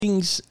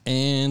Greetings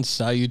and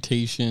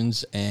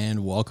salutations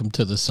and welcome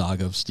to the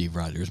Saga of Steve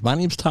Rogers. My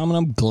name's Tom and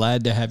I'm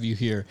glad to have you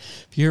here.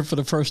 If you're here for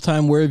the first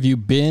time, where have you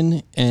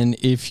been? And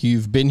if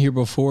you've been here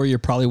before, you're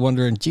probably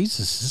wondering, Jesus,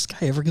 is this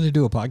guy ever going to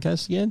do a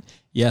podcast again?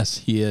 Yes,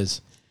 he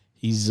is.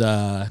 He's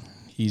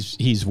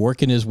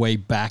working his way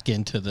back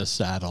into the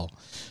saddle.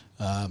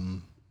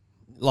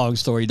 Long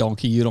story,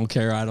 donkey, you don't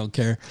care, I don't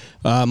care.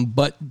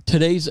 But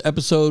today's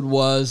episode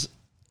was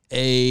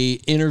a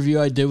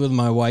interview I did with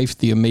my wife,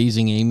 the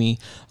amazing Amy,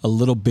 a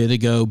little bit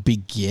ago,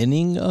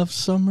 beginning of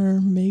summer,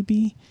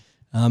 maybe.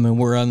 And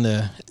we're on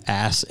the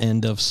ass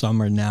end of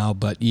summer now,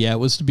 but yeah, it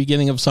was the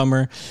beginning of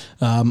summer.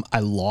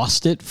 I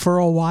lost it for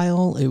a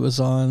while. It was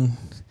on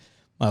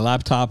my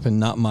laptop and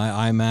not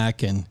my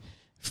iMac. And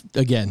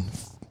again,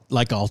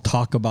 like I'll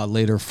talk about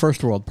later,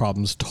 first world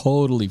problems,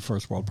 totally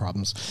first world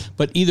problems.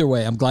 But either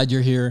way, I'm glad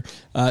you're here.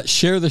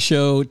 Share the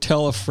show,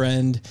 tell a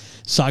friend.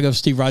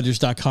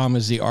 SagaofSteveRogers.com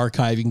is the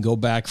archive. You can go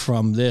back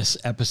from this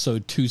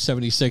episode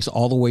 276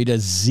 all the way to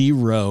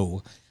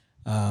 0.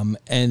 And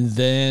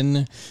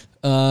then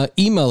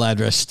email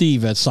address,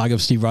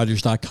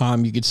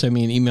 steve@SagaofSteveRogers.com. You could send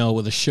me an email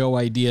with a show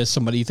idea,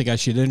 somebody you think I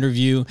should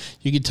interview.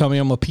 You could tell me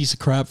I'm a piece of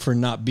crap for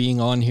not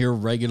being on here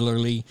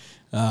regularly.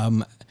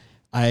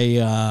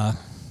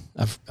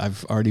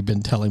 I've already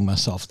been telling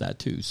myself that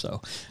too.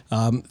 So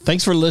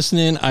thanks for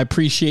listening. I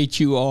appreciate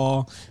you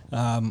all.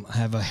 I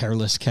have a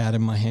hairless cat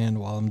in my hand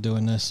while I'm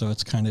doing this, so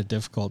it's kind of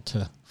difficult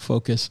to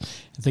focus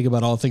and think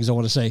about all the things I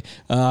want to say.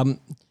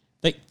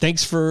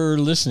 Thanks for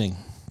listening.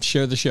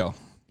 Share the show.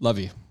 Love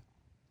you.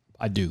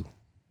 I do.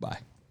 Bye.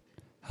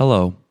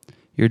 Hello.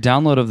 Your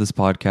download of this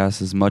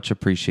podcast is much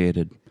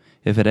appreciated.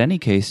 If at any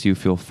case you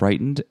feel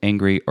frightened,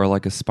 angry, or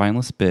like a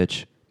spineless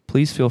bitch,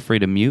 please feel free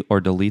to mute or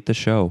delete the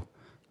show.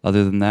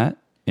 Other than that,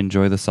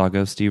 enjoy the Saga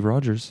of Steve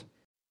Rogers.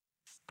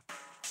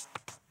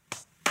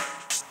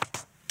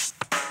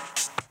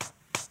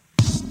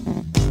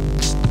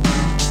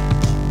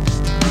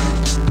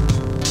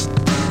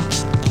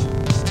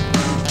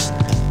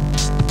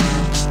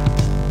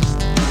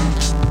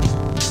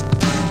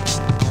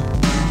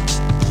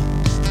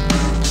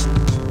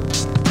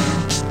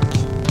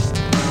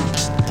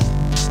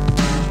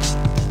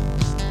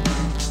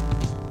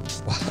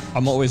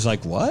 I'm always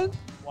like, what?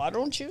 Why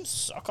don't you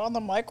suck on the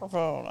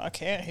microphone? I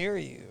can't hear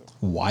you.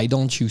 Why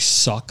don't you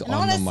suck on the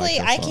microphone? Honestly,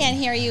 I can't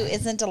hear you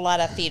isn't a lot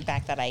of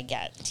feedback that I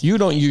get. You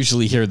don't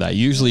usually hear that.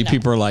 Usually No.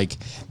 people are like,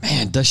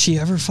 man, does she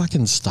ever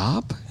fucking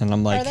stop? And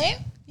I'm like, Are they?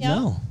 Yeah.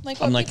 no.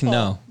 Like I'm what like, people?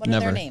 no, What are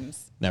never. their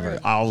names? Never. Or-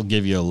 I'll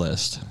give you a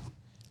list.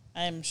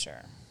 I'm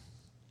sure.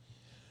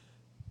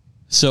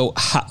 So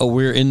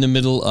we're in the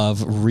middle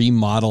of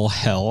remodel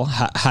hell.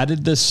 How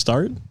did this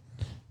start?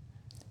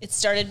 It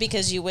started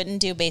because you wouldn't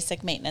do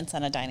basic maintenance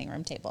on a dining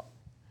room table.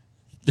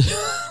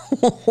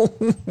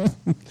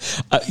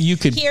 You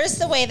could. Here's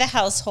the way the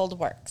household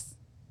works.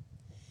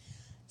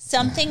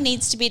 Something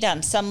needs to be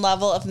done. Some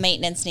level of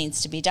maintenance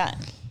needs to be done.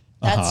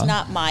 That's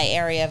not my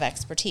area of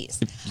expertise.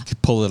 You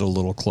could pull it a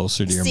little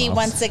closer to your See, mouth.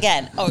 once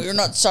again, you're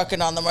not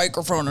sucking on the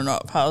microphone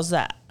enough. How's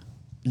that?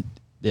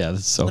 Yeah,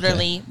 that's okay.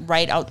 Literally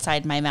right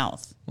outside my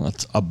mouth.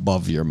 That's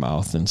above your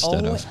mouth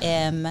instead of.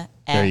 OMFG.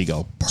 There you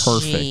go.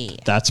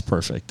 Perfect. That's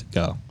perfect.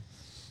 Go.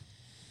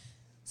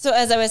 So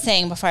as I was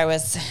saying before, I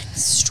was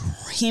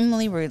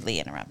extremely rudely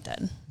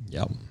interrupted.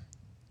 Yep.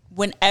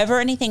 Whenever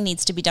anything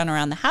needs to be done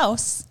around the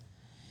house,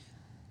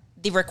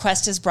 the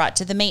request is brought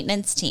to the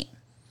maintenance team.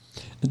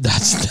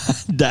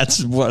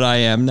 That's what I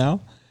am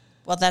now.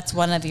 Well, that's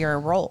one of your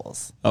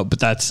roles. Oh, but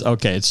that's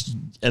okay. It's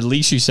at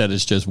least you said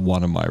it's just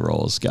one of my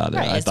roles. Got it.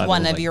 Right, I it's thought it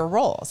one was of like- your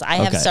roles. I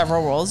have Okay.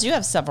 several roles. You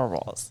have several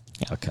roles.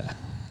 Okay.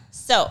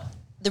 So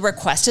the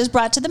request is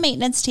brought to the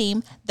maintenance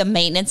team. The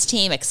maintenance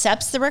team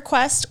accepts the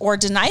request or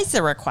denies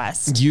the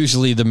request.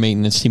 Usually the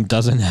maintenance team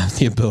doesn't have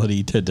the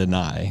ability to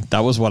deny.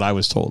 That was what I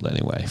was told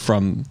anyway.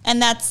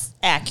 And that's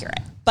accurate.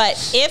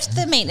 But if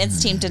the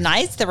maintenance team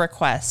denies the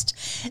request,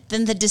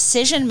 then the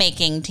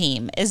decision-making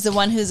team is the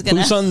one who's going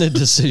to... Who's on the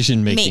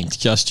decision making? Me.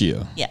 Just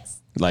you. Yes.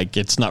 Like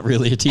it's not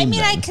really a team. I mean,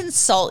 then. I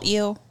consult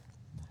you.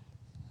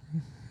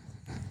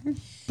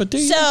 But do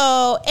you?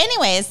 So,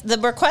 anyways, the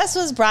request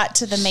was brought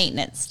to the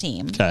maintenance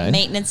team. Okay.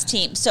 Maintenance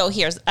team. So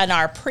here's on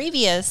our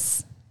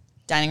previous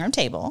dining room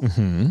table.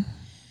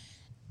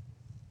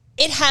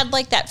 It had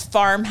like that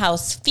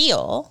farmhouse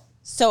feel.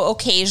 So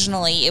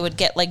occasionally it would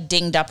get like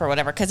dinged up or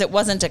whatever because it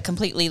wasn't a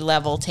completely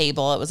level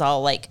table. It was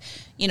all like,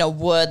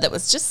 wood that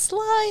was just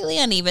slightly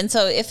uneven.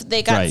 So if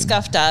they got Right.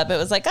 scuffed up, it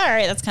was like, all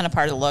right, that's kind of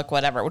part of the look,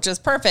 whatever, which is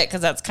perfect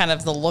because that's kind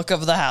of the look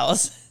of the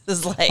house.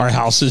 Is like Our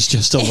house is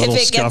just a little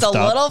if it gets scuffed a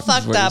up, little is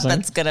fucked what you're up, saying?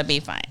 it's going to be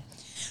fine.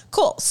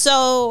 Cool.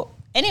 So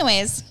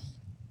anyways,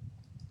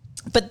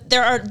 but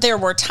there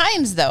were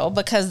times though,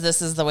 because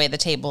this is the way the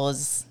table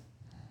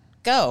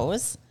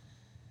goes,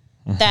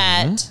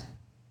 that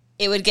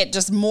it would get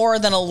just more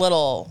than a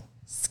little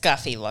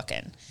scuffy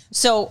looking.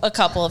 So a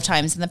couple of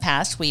times in the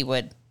past, we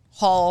would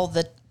haul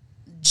the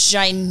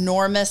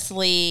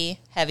ginormously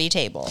heavy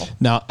table.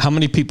 Now, how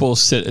many people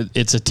sit?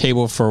 It's a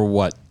table for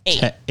what?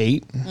 8.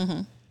 8?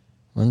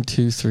 1,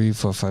 2, 3,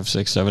 4, 5,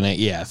 6, 7, 8.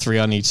 Yeah, 3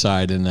 on each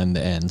side and then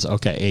the ends.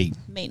 Okay, 8.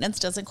 Maintenance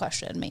doesn't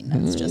question.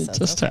 Maintenance just It says,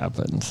 just okay.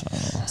 happens.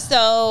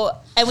 So,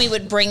 and we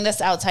would bring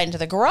this outside into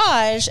the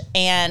garage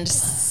and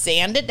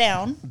sand it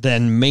down.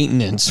 Then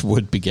maintenance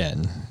would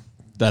begin.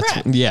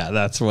 Correct.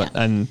 That's what,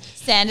 and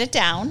Sand it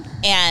down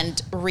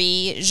and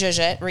re-zhuzh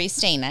it,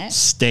 re-stain it.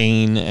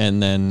 stain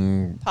and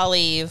then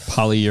polyurethane.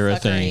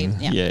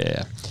 Fuckery, yeah.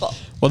 Yeah. Cool.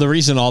 Well, the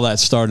reason all that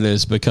started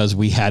is because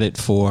we had it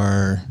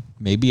for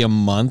maybe a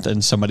month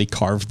and somebody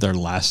carved their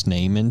last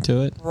name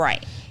into it.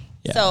 Right.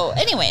 Yeah. So,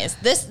 anyways,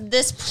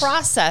 this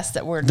process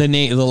that we're The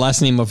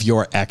last name of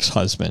your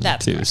ex-husband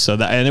That's too. correct. So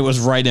that, and it was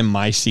right in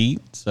my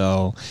seat.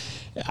 So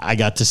I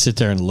got to sit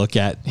there and look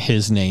at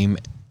his name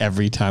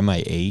every time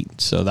I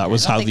ate. So that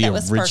was I don't how think the that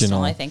was original.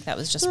 personal. I think that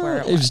was just where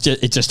it was.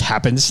 It just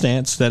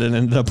happenstance that it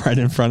ended up right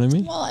in front of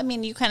me. Well, I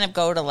mean, you kind of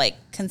go to like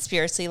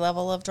conspiracy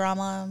level of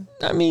drama.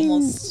 I mean,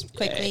 almost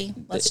quickly.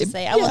 Let's just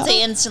say I won't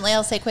say instantly.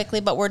 I'll say quickly,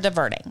 but we're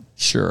diverting.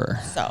 Sure.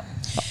 So,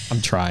 I'm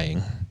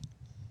trying.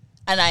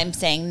 and I'm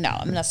saying no.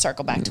 I'm going to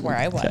circle back to where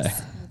I was. Okay.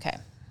 Okay.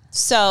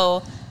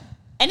 So,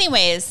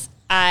 anyways,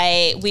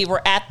 we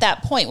were at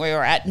that point where we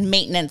were at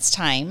maintenance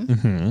time.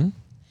 Mm-hmm.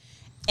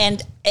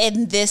 And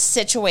in this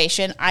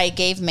situation, I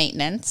gave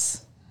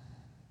maintenance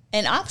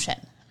an option.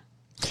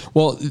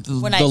 Well,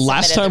 When I the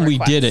last submitted time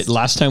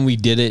the we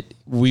did it,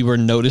 we were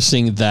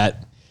noticing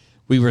that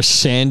we were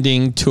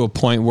sanding to a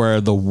point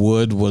where the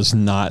wood was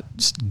not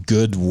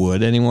good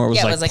wood anymore.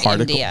 It was like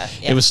particle. India.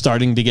 Yeah. It was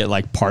starting to get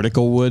like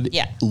particle wood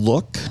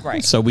look.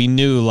 Right. So we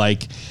knew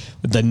like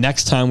the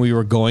next time we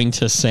were going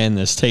to sand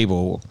this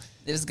table,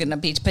 It was going to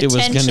be it was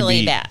going to potentially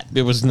be bad.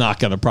 It was not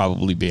going to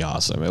probably be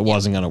awesome. It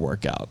wasn't going to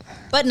work out.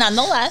 But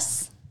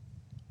nonetheless,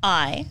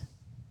 I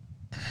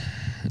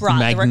brought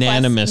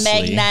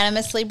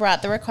magnanimously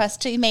brought the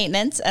request to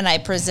maintenance, and I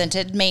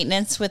presented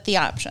maintenance with the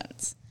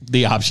options.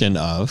 The option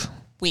of,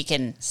 We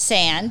can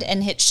sand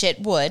and hit shit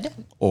wood.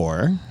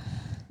 or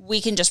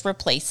We can just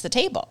replace the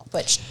table,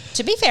 which,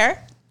 to be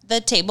fair,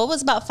 the table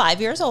was about 5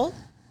 years old.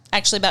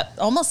 Actually, about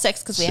almost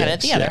 6 because we had it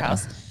at the 6, other yeah.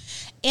 house.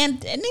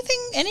 And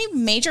any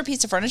major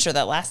piece of furniture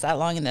that lasts that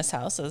long in this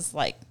house is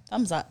like,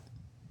 thumbs up.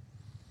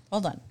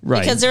 Well done.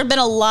 Right. Because there have been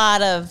a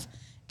lot of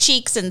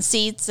cheeks and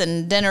seats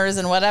and dinners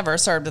and whatever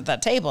served at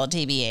that table at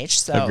TBH.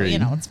 So, Agreed.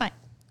 it's fine.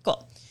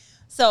 Cool.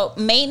 So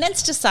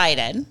maintenance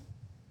decided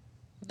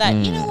that,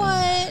 you know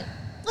what?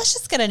 Let's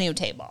just get a new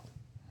table.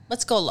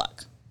 Let's go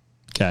look.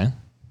 okay.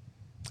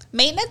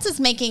 Maintenance is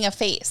making a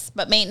face,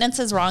 but maintenance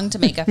is wrong to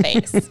make a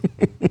face.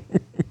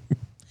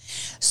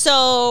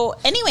 So,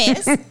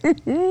 anyways,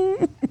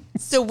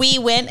 so we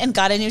went and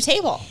got a new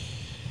table.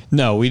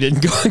 No, we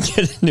didn't go and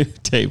get a new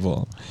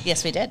table.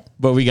 Yes, we did.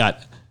 But we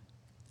got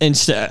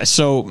instead.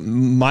 So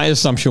my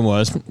assumption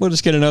was we'll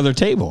just get another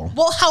table.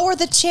 Well, how are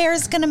the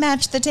chairs going to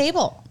match the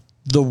table?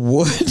 The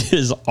wood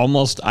is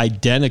almost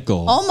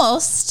identical.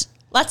 Almost.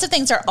 Lots of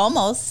things are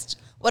almost.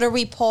 What are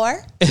we,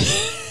 poor?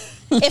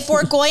 If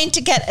we're going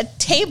to get a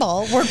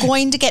table, we're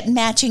going to get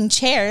matching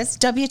chairs.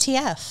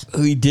 WTF?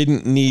 We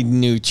didn't need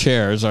new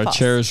chairs. Our False.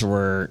 chairs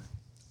were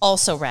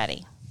Also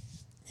ready.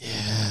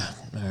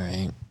 all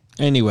right.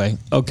 Anyway,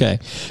 okay.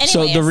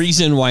 So the Anyways.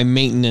 reason why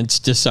maintenance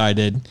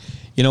decided,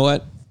 you know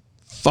what?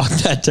 Fuck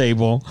that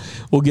table.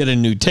 We'll get a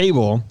new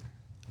table.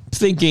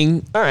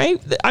 Thinking, all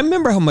right. I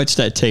remember how much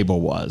that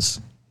table was.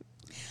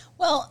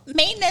 Well,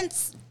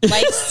 maintenance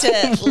likes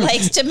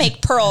to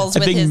make pearls I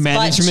with think his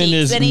butt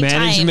cheeks anytime.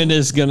 management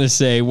is going to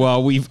say,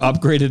 well, we've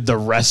upgraded the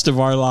rest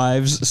of our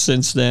lives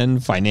since then,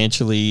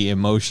 financially,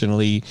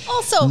 emotionally,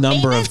 Also,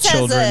 number of maintenance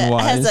children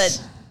wise. has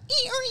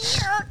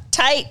a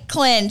tight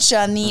clinch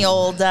on the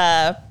old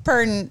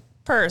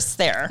purse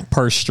there.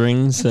 Purse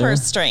strings there.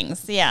 Purse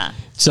strings, yeah.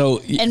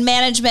 So And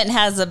management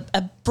has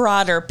a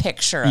broader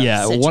picture of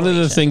yeah, one of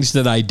the situation. things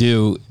that I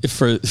do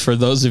for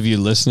those of you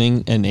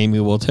listening, and Amy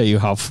will tell you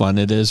how fun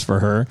it is for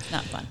her.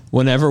 Not fun.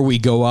 Whenever we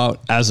go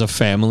out as a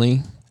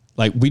family,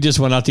 like we just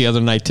went out the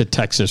other night to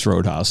Texas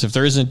Roadhouse. If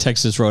there isn't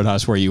Texas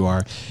Roadhouse where you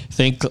are,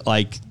 think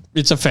like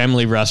it's a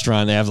family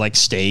restaurant. They have like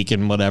steak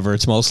and whatever.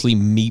 It's mostly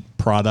meat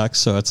products.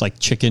 So it's like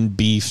chicken,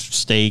 beef,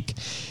 steak,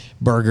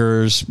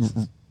 burgers,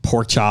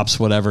 pork chops,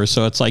 whatever.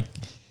 So it's like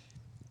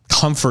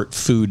comfort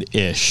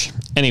food-ish.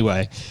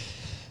 Anyway,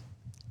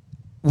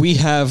 we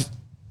have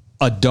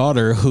a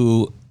daughter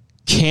who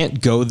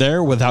can't go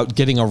there without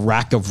getting a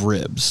rack of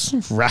ribs.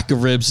 Rack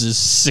of ribs is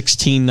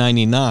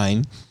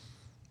 $16.99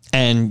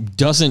 and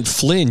doesn't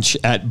flinch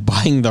at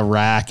buying the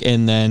rack.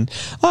 And then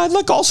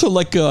I'd also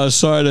like a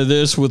side of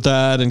this with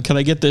that. And can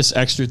I get this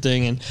extra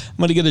thing? And I'm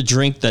going to get a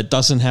drink that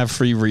doesn't have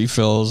free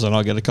refills, and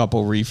I'll get a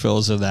couple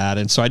refills of that.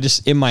 And so I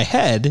just, in my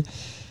head,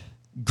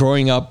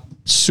 growing up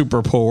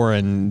super poor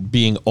and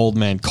being old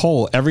man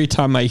Cole, every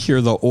time I hear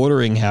the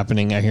ordering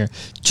happening, I hear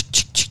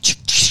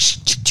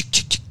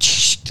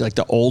like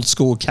the old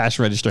school cash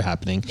register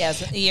happening. Yeah,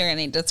 so you're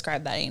going to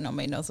describe that.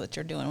 Nobody knows what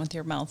you're doing with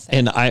your mouth there.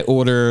 And I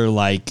order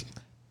like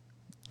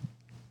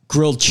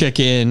grilled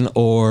chicken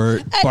or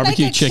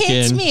barbecue like a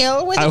kid's chicken.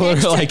 meal with I an order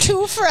extra like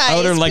 2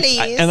 fries,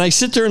 please. and I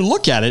sit there and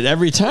look at it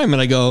every time,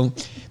 and I go,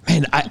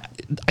 Man,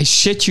 I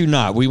shit you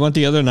not. We went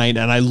the other night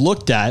and I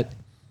looked at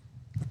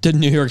the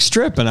New York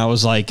Strip and I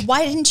was like,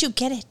 why didn't you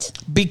get it?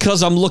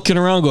 because I'm looking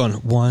around going,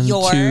 1,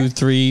 You're 2,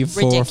 3,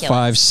 4, ridiculous.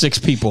 5, 6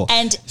 people.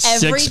 And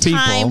every Six people.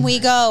 time we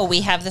go,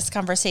 we have this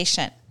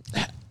conversation.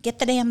 Get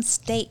the damn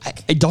steak.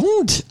 I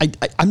don't.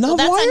 I'm not Well,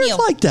 that's on wired you.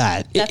 like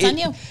that. That's on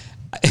you.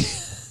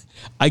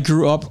 I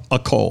grew up a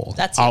Cole.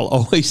 That's you. I'll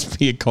always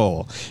be a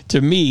Cole. To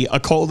me, a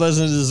Cole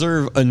doesn't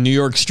deserve a New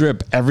York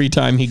Strip every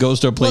time he goes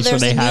to a place Well, where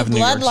there's they a have new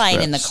New York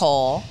bloodline in the strips.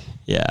 Cole.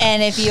 Yeah.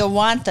 And if you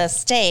want the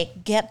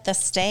steak, get the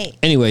steak.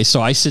 Anyway,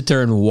 so I sit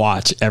there and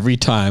watch every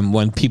time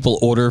when people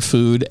order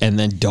food and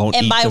then don't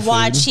And eat by the food.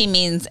 watch, he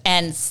means,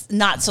 and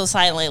not so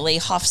silently,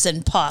 huffs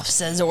and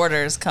puffs as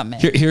orders come in.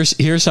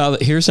 Here's how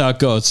it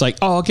goes. It's like,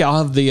 oh, okay, I'll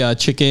have the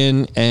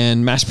chicken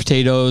and mashed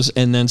potatoes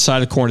and then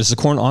side of corn. Is the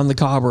corn on the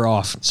cob or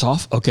off? It's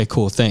off? Okay,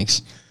 cool,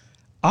 thanks.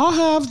 I'll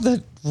have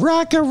the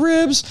rack of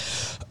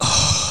ribs.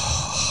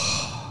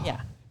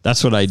 Yeah.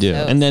 That's what I do.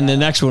 So And then the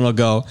next one will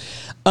go,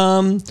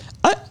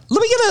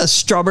 let me get a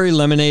strawberry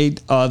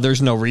lemonade.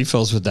 There's no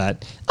refills with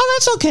that. Oh,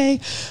 that's okay.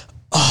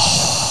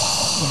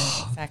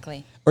 Yeah,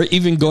 exactly. Or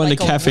even going Like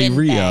to a Cafe win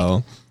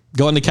Rio.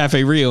 Going to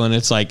Cafe Rio and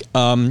it's like,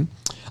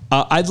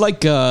 I'd like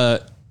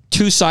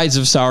 2 sides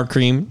of sour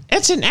cream.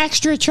 It's an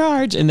extra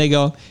charge. And they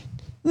go,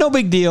 no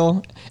big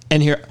deal.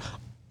 And here,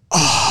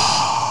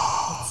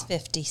 It's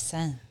 50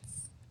 cents.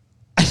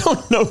 I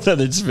don't know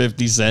that it's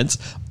 50 cents.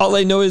 All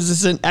I know is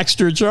it's an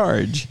extra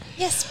charge.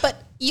 Yes, but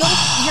you're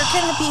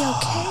going to be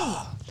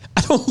okay.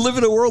 I don't live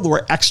in a world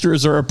where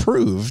extras are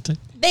approved.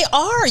 They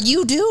are.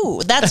 You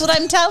do. That's what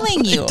I'm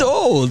telling you. I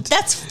don't.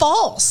 That's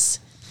false.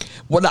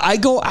 When I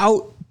go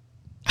out,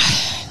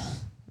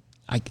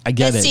 I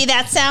get it. See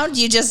that sound?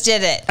 You just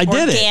did it. I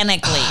did it.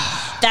 organically.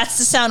 That's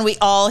the sound we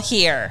all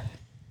hear.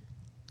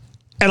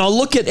 And I'll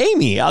look at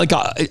Amy. I'll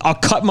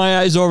cut my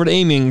eyes over to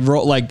Amy and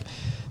roll like,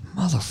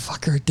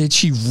 motherfucker, did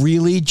she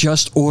really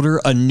just order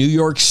a New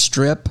York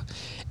strip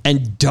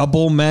and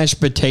double mashed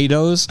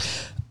potatoes?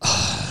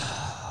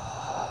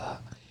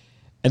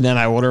 And then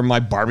I order my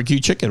barbecue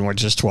chicken,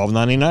 which is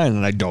 $12.99,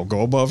 and I don't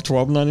go above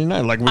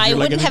 $12.99. Like, I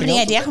wouldn't have any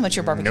idea else? how much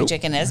your barbecue Nope.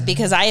 chicken is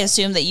because I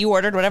assumed that you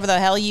ordered whatever the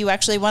hell you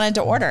actually wanted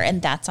to order, and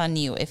that's on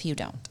you if you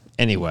don't.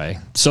 Anyway,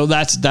 so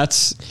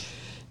that's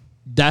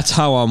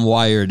how I'm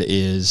wired.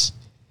 Is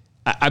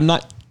I'm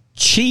not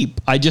cheap.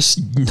 I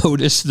just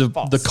notice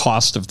the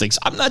cost of things.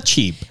 I'm not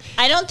cheap.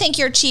 I don't think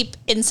you're cheap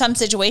in some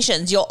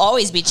situations. You'll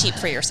always be cheap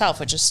for yourself,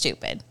 which is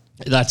stupid.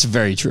 That's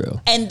very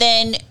true. And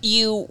then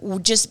you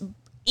just,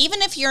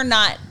 even if you're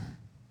not,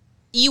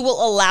 you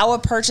will allow a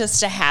purchase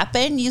to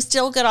happen. You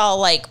still get all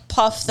like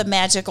puff the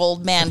magic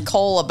old man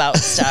Cole about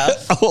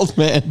stuff. Old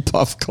man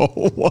Puff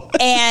Cole. What?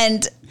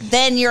 And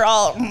then you're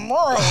all, back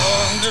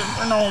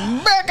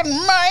in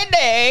my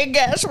day,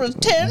 gas was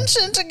 10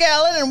 cents a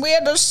gallon and we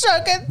had to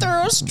suck it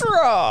through a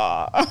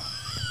straw.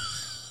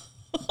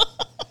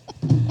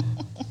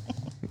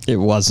 It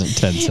wasn't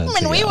 10 cents.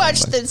 When a we gallon,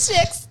 watched but the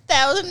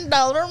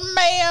 $6,000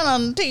 man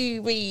on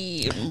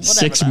TV.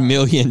 $6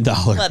 million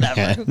Whatever.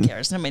 man. Who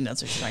cares? Nobody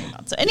knows what you're talking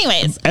about. So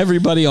anyways,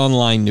 Everybody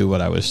online knew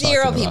what I was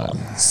zero talking people.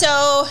 about.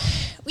 So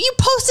you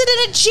posted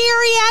in a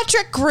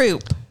geriatric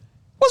group.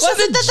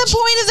 Wasn't that the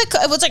point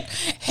of it was like,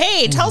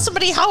 hey, tell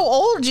somebody how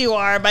old you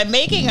are by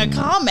making a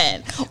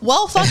comment.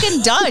 Well,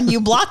 fucking done.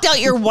 You blocked out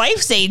your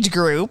wife's age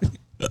group.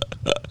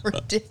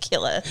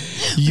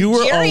 Ridiculous. You were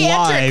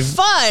Geriatric alive.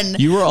 fun.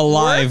 You were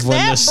alive Work when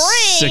that the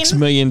brain. $6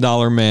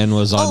 million man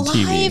was on Alive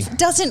TV.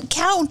 doesn't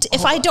count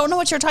if I don't know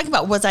what you're talking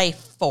about. Was I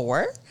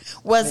 4?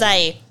 Was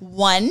I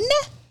 1?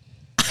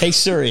 Hey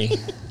Siri.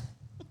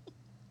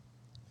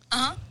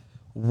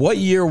 What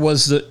year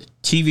was the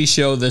TV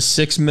show The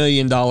 $6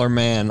 Million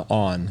Man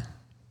on?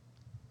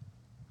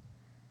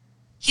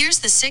 Here's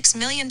the $6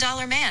 Million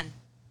Man.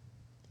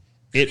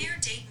 Premiere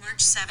date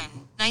March 7,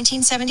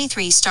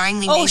 1973, starring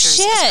Lee Oh Majors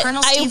shit! as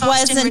Colonel I Steve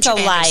Austin, wasn't Richard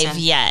alive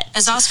Anderson yet.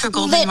 as Oscar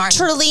Goldman Martin.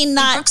 Literally and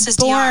not Brooks as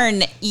DR.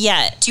 born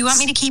yet. Do you want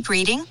me to keep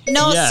reading?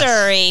 No, Yes.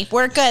 sorry.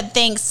 We're good.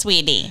 Thanks,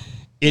 sweetie.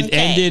 It Okay.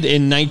 ended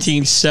in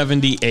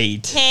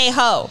 1978. Hey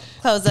ho,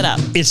 close it up.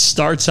 It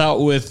starts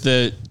out with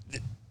the...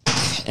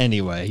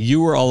 Anyway,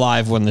 you were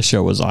alive when the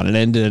show was on. It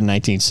ended in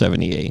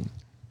 1978.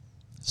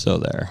 So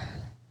there.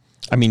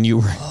 I mean, you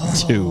were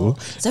 2.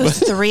 So it's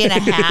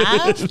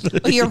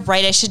 3.5. Oh, you're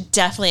right. I should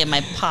definitely have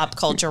my pop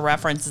culture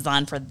references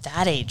on for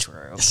that age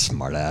group.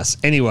 Smart ass.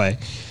 Anyway.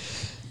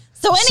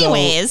 So,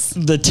 anyways, So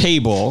the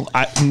table,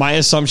 my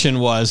assumption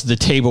was the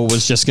table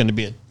was just going to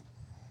be a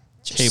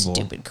table.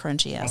 stupid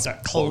crunchy ass that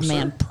old closer?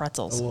 man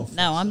pretzels.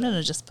 No, I'm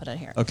gonna just put it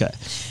here. Okay.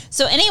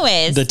 So,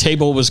 anyways, The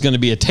table was going to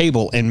be a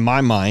table in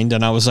my mind,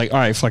 and I was like, all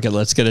right, fuck it,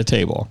 let's get a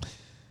table.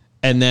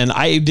 And then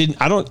I didn't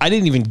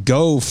even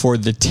go for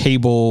the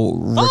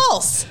table.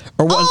 false.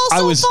 Or what,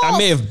 Also I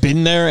may have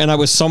been there and I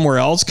was somewhere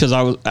else because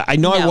I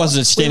know I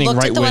wasn't standing we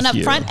looked right at the with one up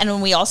you. front, and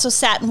when we also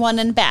sat in one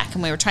in back,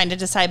 and we were trying to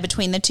decide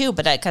between the two,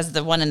 but because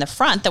the one in the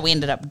front that we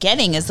ended up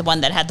getting is the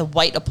one that had the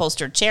white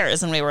upholstered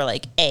chairs, and we were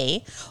like,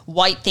 A,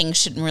 white things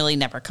shouldn't really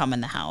never come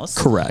in the house.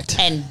 Correct.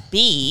 And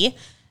B,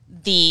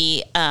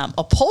 the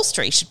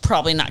upholstery should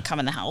probably not come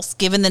in the house,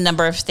 given the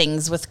number of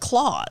things with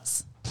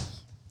claws.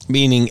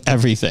 Meaning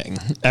everything.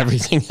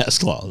 Everything has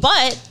claws.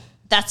 But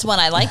that's one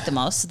I like the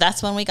most. So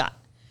that's one we got.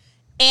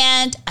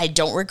 And I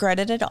don't regret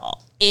it at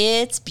all.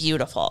 It's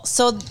beautiful.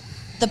 So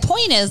the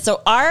point is,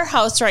 so our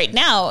house right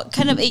now,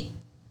 kind of the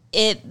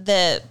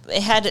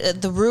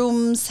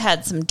rooms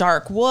had some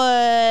dark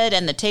wood,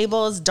 and the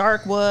table is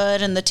dark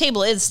wood, and the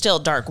table is still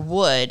dark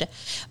wood,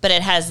 but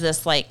it has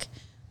this like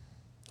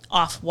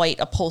off-white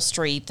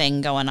upholstery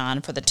thing going on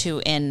for the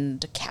 2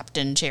 end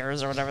captain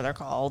chairs or whatever they're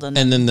called. And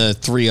then the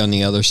 3 on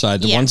the other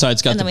side. The one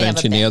side's got the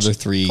bench, and the other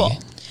 3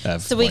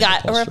 have So we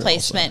got a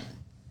replacement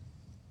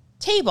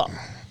table.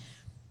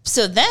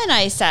 So then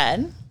I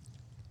said,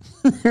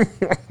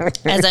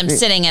 as I'm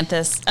sitting at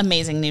this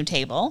amazing new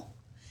table,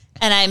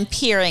 and I'm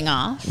peering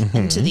off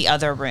into the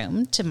other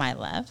room to my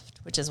left,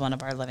 which is one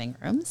of our living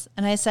rooms,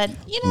 and I said,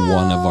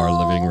 one of our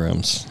living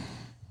rooms.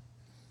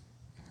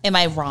 Am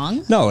I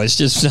wrong? No, it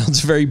just sounds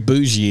very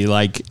bougie.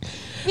 Like,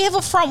 we have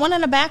a front one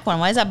and a back one.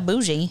 Why is that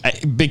bougie?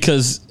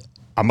 Because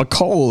I'm a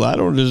Cole. I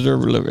don't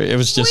deserve a living. It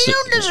was just. We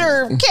don't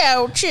deserve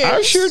couches.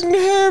 I shouldn't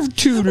have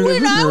 2 living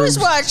rooms. When I was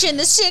watching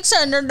the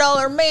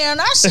 $600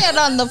 Man, I sat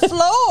on the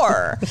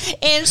floor,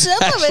 and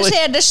some of us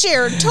had to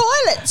share a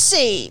toilet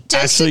seat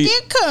just to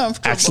get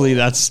comfortable. Actually,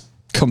 that's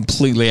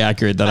completely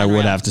accurate. That I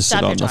would have to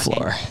sit on the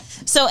floor.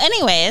 So,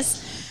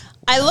 anyways,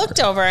 I looked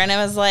over and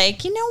I was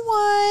like, you know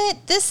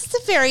what? This is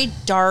a very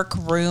dark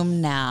room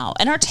now.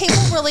 And our table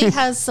really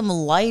has some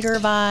lighter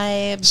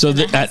vibes. So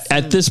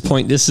at this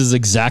point, this is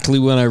exactly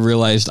when I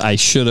realized I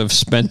should have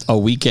spent a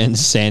weekend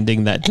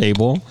sanding that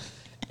table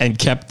and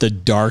kept the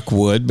dark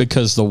wood,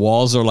 because the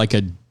walls are like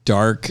a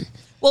dark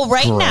Well,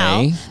 right gray.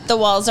 now, the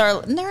walls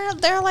are,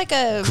 they're like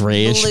a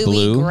grayish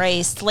blue.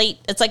 Gray slate.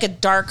 It's like a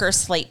darker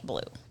slate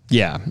blue.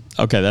 Yeah.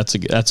 Okay. That's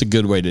a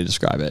good way to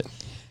describe it.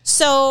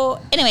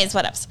 So, anyways,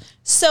 what else?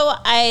 So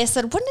I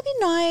said, wouldn't it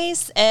be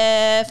nice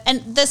if,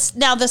 and the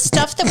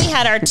stuff that we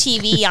had our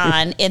TV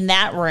on in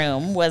that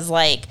room was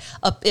like,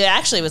 it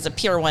actually was a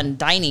Pier 1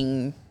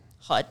 dining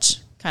hutch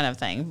kind of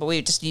thing, but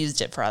we just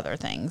used it for other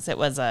things. It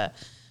was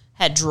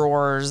had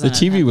drawers. The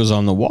TV was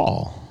on the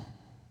wall.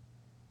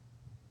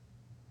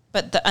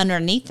 But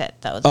underneath it,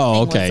 though.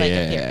 Okay.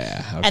 Was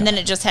Yeah. Okay. And then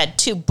it just had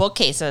 2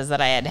 bookcases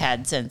that I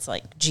had since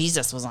like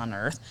Jesus was on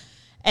earth.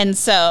 And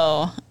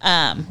so,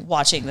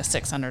 watching the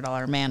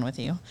 $600 Man with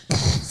you.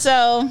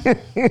 So,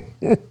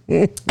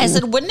 I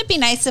said, wouldn't it be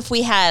nice if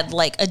we had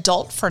like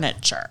adult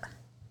furniture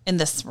in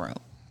this room?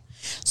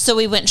 So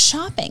we went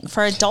shopping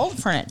for adult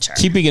furniture.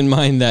 Keeping in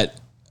mind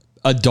that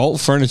adult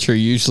furniture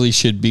usually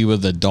should be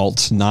with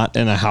adults, not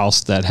in a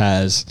house that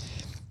has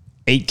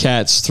 8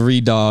 cats,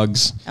 3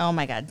 dogs. Oh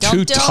my God.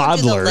 2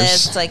 toddlers. Do the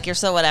list. Like you're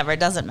so whatever.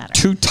 It doesn't matter.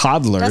 2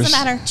 toddlers. Doesn't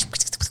matter.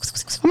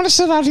 I'm going to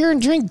sit out here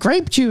and drink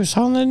grape juice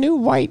on the new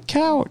white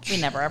couch. We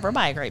never ever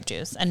buy grape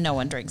juice, and no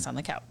one drinks on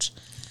the couch.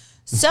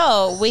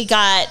 So we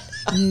got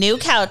new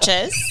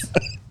couches.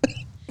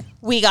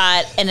 We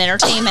got an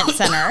entertainment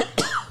center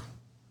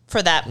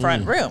for that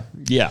front room.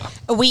 Yeah.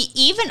 We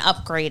even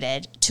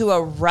upgraded to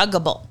a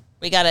ruggable.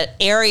 We got an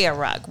area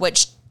rug,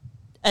 which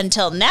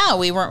until now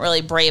we weren't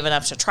really brave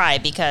enough to try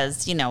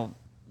because,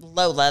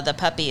 Lola, the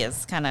puppy,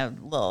 is kind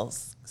of a little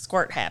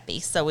squirt happy.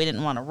 So we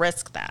didn't want to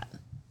risk that.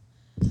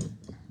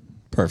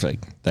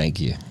 Perfect. Thank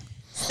you.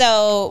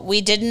 So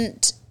we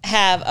didn't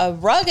have a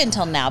rug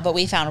until now, but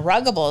we found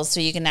ruggables.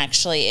 So you can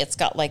it's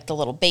got like the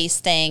little base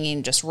thing. You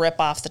can just rip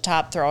off the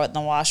top, throw it in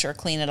the washer,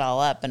 clean it all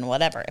up and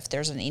whatever, if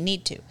there's any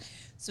need to.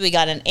 So we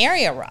got an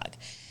area rug.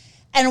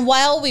 And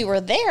while we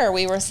were there,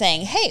 we were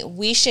saying, hey,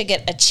 we should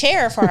get a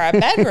chair for our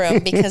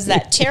bedroom because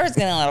that chair is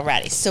getting a little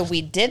ratty. So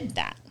we did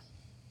that.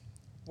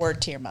 Word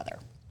to your mother.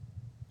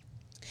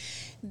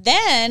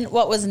 Then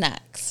what was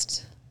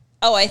next?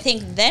 Oh, I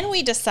think then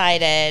we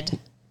decided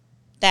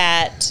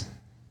that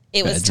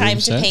it was time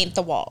to paint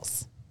the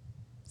walls.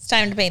 It's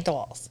time to paint the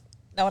walls.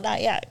 No,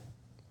 not yet.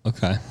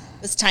 Okay.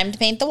 It's time to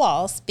paint the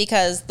walls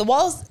because the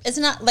walls is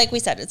not, like we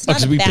said, it's not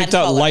Because a we bad picked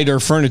out color. lighter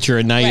furniture,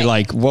 and now Right. you're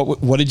like,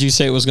 what did you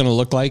say it was going to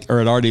look like, or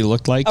it already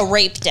looked like? A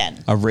rape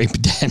den. A rape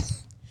den.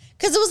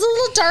 Because it was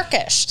a little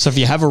darkish. So if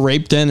you have a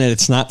rape den and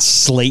it's not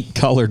slate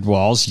colored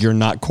walls, you're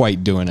not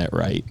quite doing it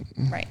right.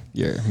 Right.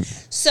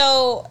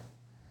 So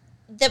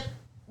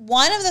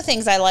one of the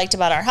things I liked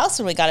about our house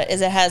when we got it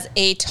is it has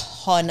a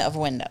ton of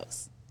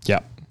windows.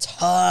 Yep.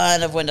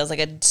 Ton of windows, like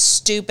a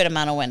stupid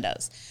amount of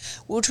windows,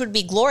 which would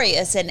be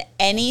glorious in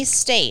any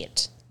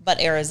state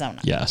but Arizona.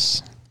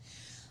 Yes.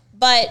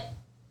 But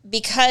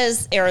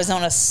because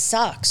Arizona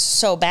sucks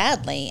so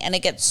badly and it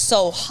gets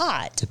so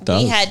hot,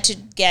 we had to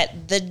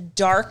get the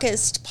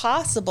darkest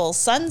possible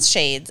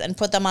sunshades and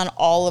put them on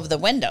all of the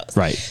windows.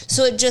 Right.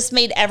 So it just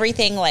made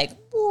everything like,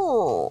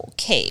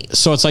 okay.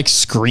 So it's like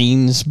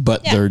screens,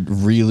 but they're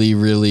really,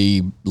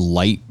 really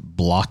light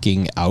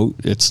blocking out.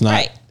 It's not.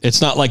 Right. It's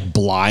not like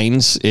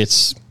blinds.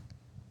 It's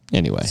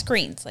anyway.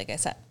 Screens, like I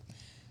said.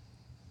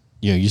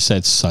 You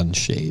said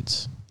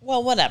sunshades.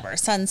 Well, whatever.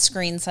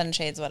 Sunscreen,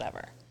 sunshades,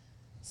 whatever.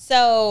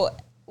 So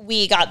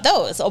we got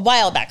those a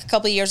while back, a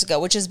couple of years ago,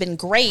 which has been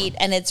great.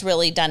 And it's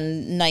really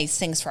done nice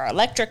things for our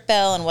electric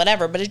bill and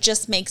whatever, but it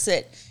just makes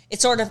it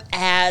sort of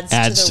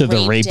adds to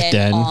the rape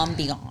den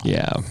ambiance.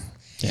 Yeah.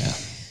 Yeah.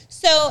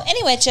 So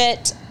anyway,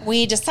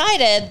 we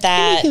decided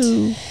that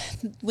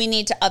we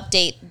need to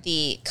update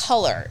the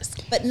colors,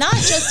 but not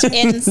just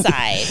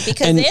inside,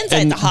 because the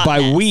inside's a hot by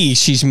mess. we,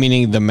 she's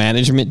meaning the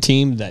management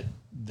team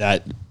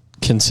that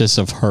consists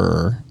of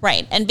her.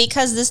 Right. And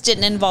because this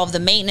didn't involve the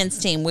maintenance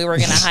team, we were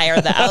going to hire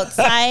the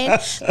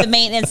outside. The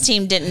maintenance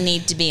team didn't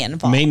need to be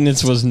involved.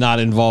 Maintenance was not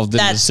involved in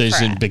the That's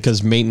decision correct.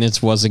 because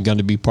maintenance wasn't going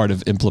to be part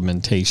of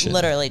implementation.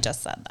 Literally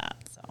just said that.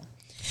 So,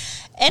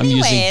 I'm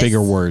anyways, using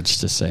bigger words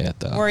to say it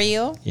though. Were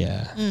you?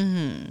 Yeah.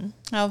 I'm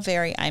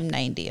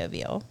 90 of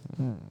you.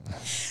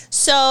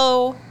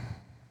 So,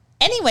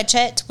 anyway,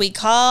 we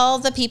call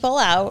the people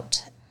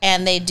out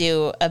and they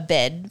do a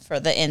bid for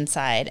the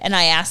inside. And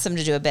I asked them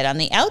to do a bid on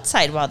the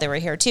outside while they were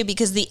here too,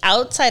 because the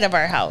outside of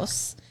our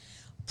house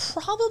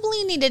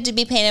probably needed to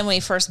be painted when we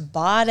first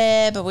bought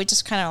it, but we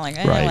just kind of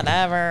like, Right.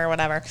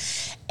 whatever.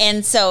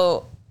 And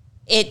so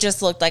it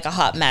just looked like a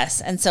hot mess.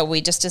 And so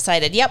we just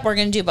decided, yep, we're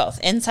going to do both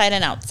inside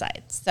and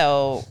outside.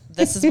 So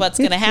this is what's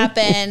going to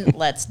happen.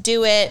 Let's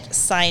do it.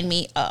 Sign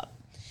me up.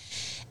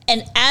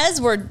 And as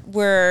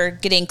we're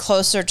getting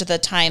closer to the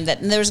time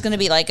that there's going to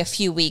be like a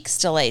few weeks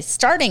delay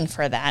starting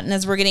for that. And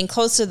as we're getting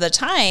closer to the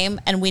time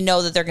and we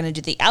know that they're going to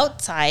do the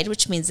outside,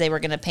 which means they were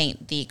going to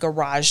paint the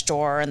garage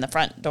door and the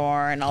front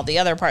door and all the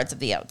other parts of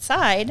the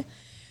outside,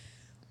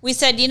 we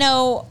said,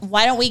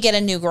 why don't we get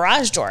a new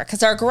garage door?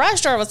 Because our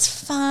garage door was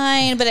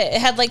fine, but it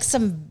had like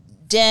some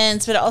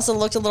dents, but it also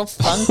looked a little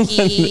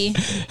funky.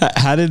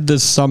 How did the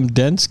some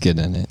dents get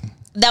in it?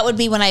 That would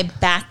be when I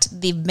backed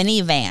the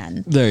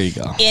minivan There you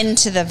go.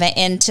 into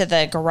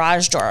the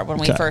garage door when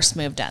we Okay. first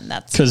moved in.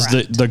 That's Because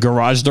correct. the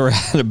garage door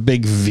had a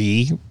big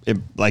V,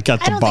 like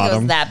at I the don't think it bottom.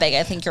 was that big.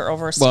 I think you're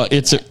overstating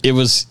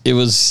Well,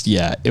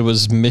 it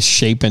was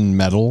misshapen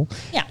metal.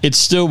 Yeah. It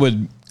still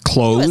would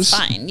close,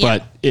 fine, yeah.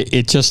 but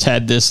it just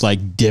had this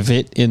like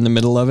divot in the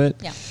middle of it.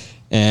 Yeah.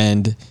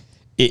 And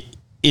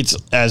it's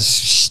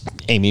as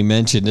Amy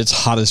mentioned, it's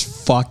hot as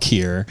fuck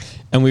here.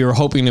 And we were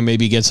hoping to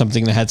maybe get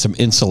something that had some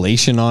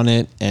insulation on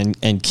it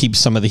and keep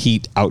some of the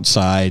heat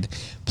outside.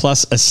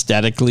 Plus,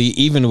 aesthetically,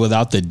 even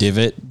without the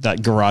divot,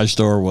 that garage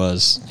door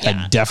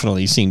had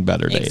definitely seen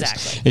better days.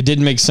 Exactly. It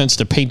didn't make sense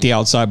to paint the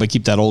outside, but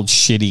keep that old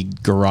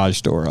shitty garage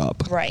door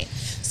up. Right.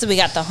 So we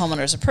got the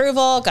homeowner's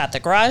approval, got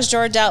the garage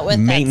door dealt with.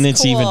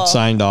 Maintenance That's cool. even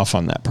signed off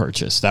on that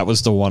purchase. That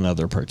was the one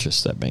other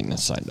purchase that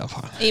maintenance signed off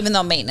on. Even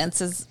though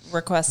maintenance is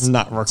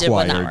Not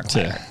required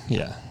to.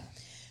 Yeah.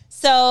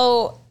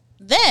 So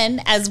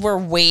then, as we're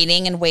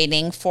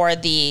waiting for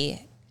the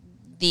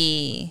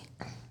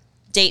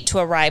date to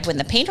arrive when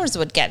the painters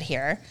would get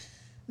here,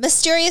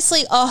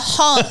 mysteriously a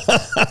hunk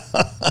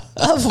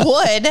of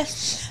wood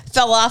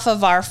fell off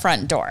of our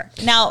front door.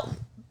 Now,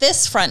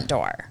 this front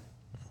door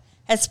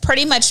has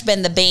pretty much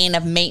been the bane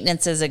of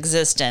maintenance's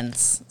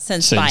existence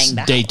since buying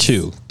the day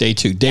house. Day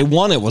two. Day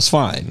one, it was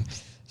fine.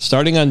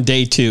 Starting on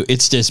day two,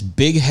 it's this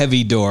big,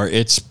 heavy door.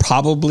 It's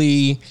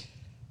probably...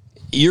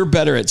 You're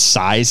better at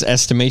size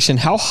estimation.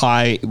 How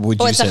high would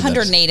you it's say?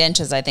 108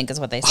 inches, I think is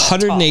what they said.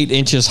 108 tall.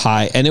 inches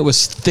high, and it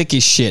was thick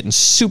as shit and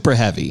super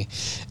heavy.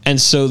 And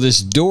so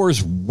this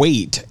door's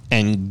weight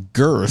and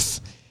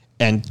girth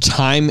and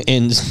time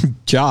and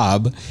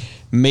job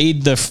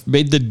made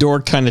the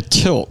door kind of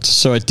tilt,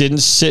 so it didn't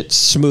sit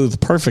smooth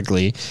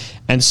perfectly.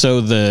 And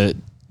so the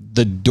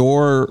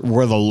door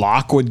where the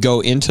lock would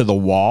go into the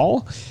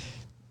wall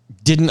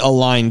didn't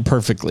align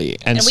perfectly.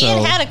 And we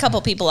so had a couple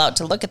people out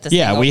to look at this.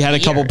 yeah, thing we over had a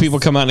the couple years. people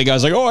come out and the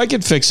guy's like, oh, I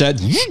could fix that.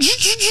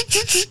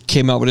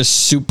 Came out with a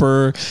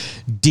super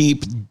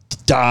deep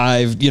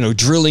dive,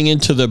 drilling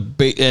into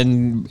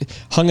and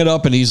hung it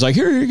up. And he's like,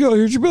 here you go.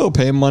 Here's your bill.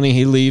 Pay him money.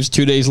 He leaves.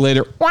 2 days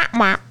later,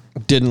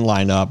 didn't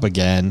line up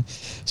again.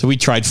 So we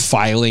tried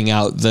filing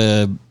out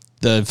the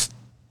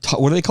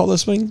what do they call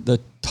this thing?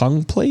 The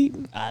tongue plate?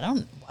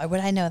 Why would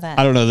I know that?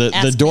 I don't know. The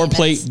Ask door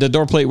maintenance. plate, the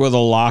door plate where the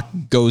lock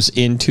goes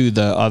into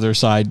the other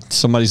side.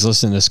 Somebody's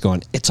listening to this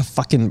going, it's a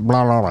fucking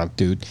blah, blah, blah,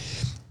 dude.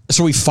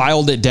 So we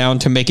filed it down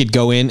to make it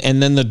go in,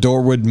 and then the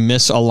door would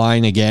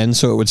misalign again,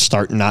 so it would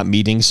start not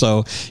meeting.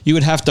 So you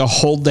would have to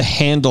hold the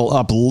handle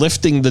up,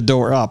 lifting the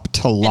door up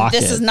to lock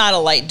it. This is not a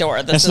light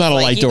door. This It's is not a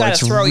like, light you door. gotta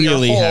It's throw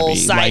really your whole heavy.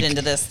 side Like,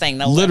 into this thing.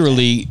 To lift it.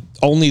 literally,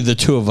 only the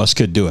two of us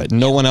could do it.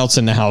 No one else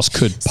in the house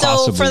could possibly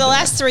So for the do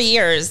last it. 3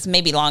 years,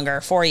 maybe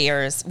longer, 4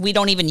 years, we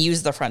don't even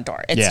use the front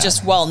door. It's Yeah.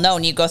 just well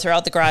known. You go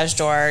throughout the garage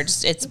door.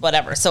 It's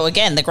whatever. So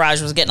again, the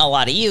garage was getting a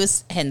lot of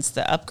use, hence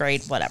the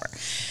upgrade, whatever.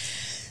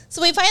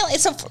 So we finally,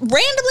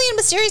 randomly and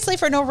mysteriously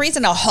for no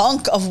reason, a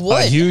hunk of wood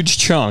A huge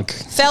chunk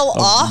fell of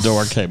off the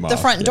door came the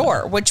off, front yeah.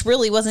 door, which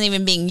really wasn't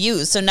even being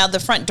used. So now the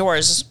front door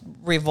is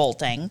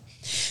revolting.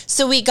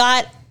 So we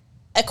got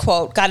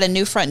a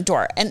new front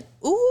door. And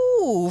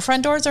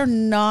front doors are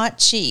not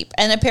cheap.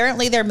 And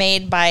apparently they're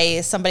made by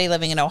somebody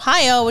living in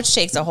Ohio, which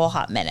takes a whole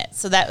hot minute.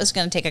 So that was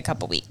going to take a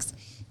couple weeks.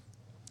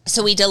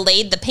 So we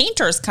delayed the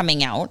painters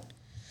coming out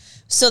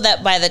so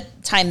that by the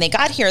time they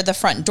got here, the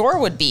front door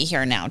would be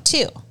here now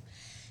too.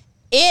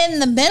 In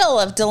the middle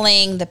of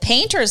delaying the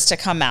painters to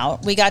come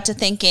out, we got to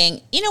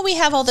thinking, we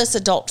have all this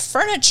adult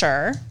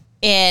furniture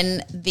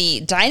in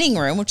the dining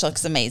room, which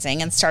looks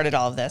amazing, and started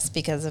all of this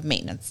because of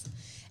maintenance.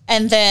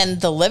 And then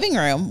the living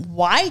room,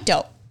 why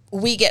don't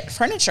we get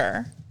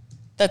furniture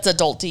that's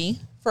adulty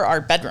for our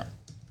bedroom?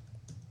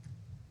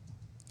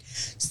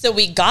 So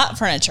we got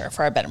furniture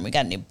for our bedroom. We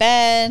got a new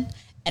bed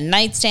and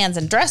nightstands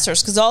and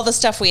dressers, because all the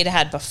stuff we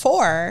had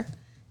before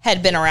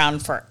had been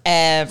around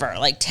forever,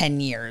 like 10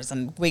 years.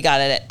 And we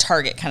got it at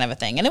Target kind of a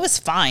thing. And it was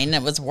fine.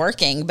 It was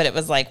working, but it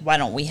was like, why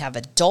don't we have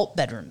adult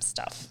bedroom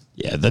stuff?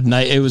 Yeah,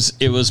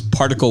 it was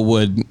particle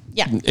wood.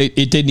 Yeah.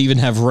 It didn't even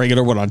have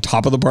regular wood on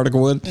top of the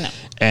particle wood. No.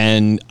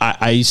 And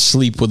I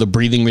sleep with a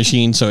breathing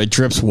machine, so it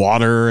drips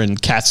water and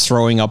cats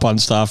throwing up on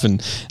stuff. And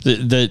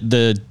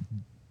the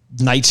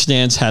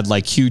nightstands had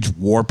like huge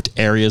warped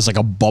areas, like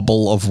a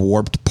bubble of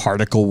warped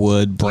particle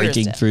wood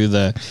breaking through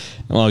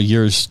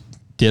yours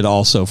did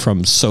also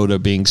from soda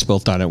being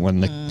spilt on it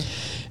when the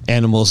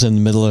animals in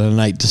the middle of the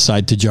night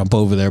decide to jump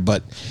over there.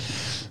 But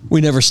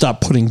we never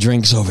stopped putting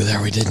drinks over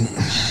there. We didn't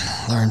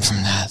learn from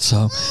that.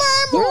 So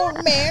My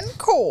old man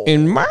cold.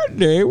 in my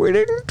day, we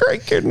didn't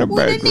drink in the We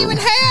bedroom. didn't even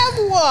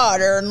have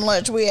water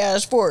unless we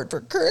asked for it for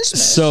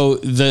Christmas. So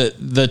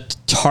the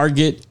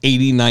Target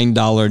 $89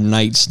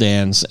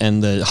 nightstands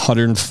and the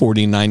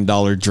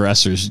 $149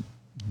 dressers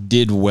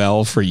did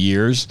well for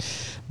years,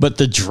 but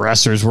the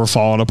dressers were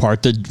falling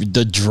apart.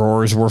 The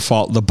drawers were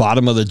the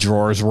bottom of the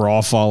drawers were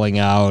all falling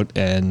out,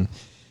 and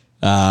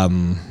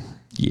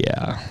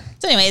yeah.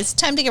 So anyways,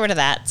 time to get rid of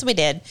that. So we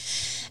did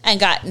and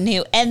got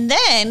new. And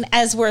then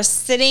as we're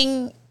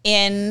sitting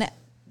in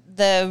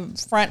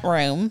the front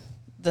room,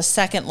 the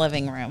second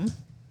living room,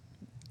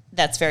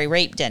 that's very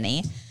rape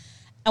denny,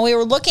 and we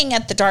were looking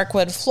at the dark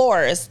wood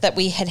floors that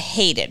we had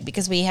hated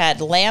because we had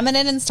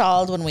laminate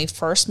installed when we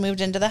first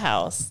moved into the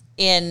house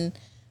in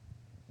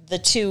the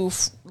two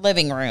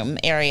living room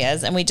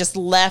areas. And we just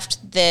left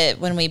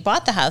when we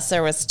bought the house,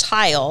 there was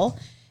tile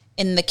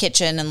in the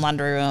kitchen and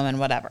laundry room and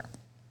whatever.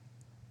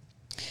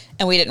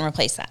 And we didn't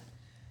replace that.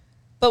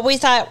 But we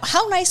thought,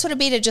 how nice would it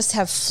be to just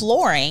have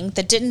flooring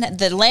that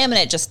the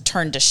laminate just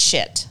turned to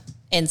shit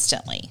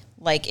instantly.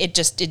 Like it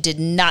did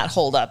not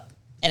hold up,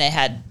 and it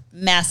had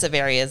massive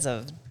areas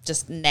of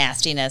just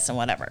nastiness and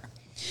whatever.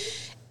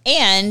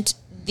 And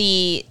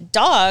the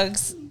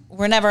dogs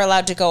were never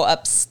allowed to go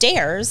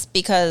upstairs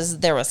because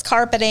there was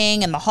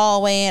carpeting in the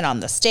hallway and on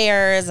the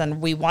stairs.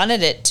 And we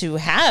wanted it to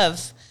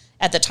have,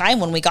 at the time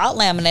when we got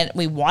laminate,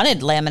 we wanted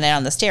laminate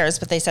on the stairs,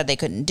 but they said they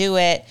couldn't do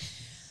it.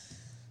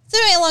 So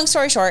anyway, long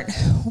story short,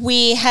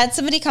 we had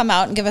somebody come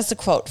out and give us a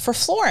quote for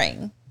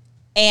flooring.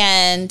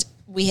 And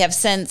we have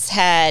since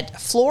had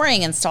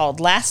flooring installed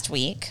last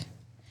week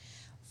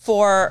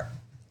for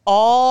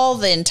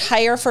the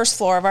entire first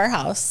floor of our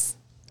house.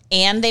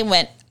 And they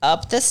went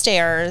up the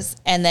stairs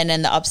and then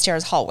in the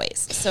upstairs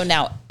hallways. So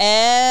now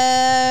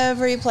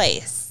every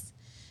place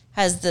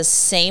has the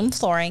same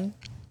flooring,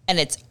 and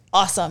it's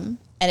awesome.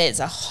 And it's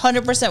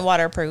 100%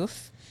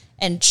 waterproof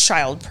and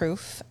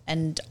childproof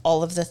and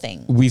all of the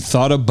things. We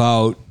thought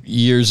about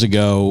years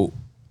ago,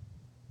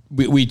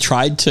 we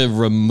tried to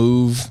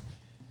remove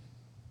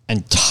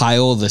and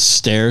tile the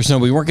stairs. No,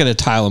 we weren't going to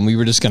tile them. We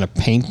were just going to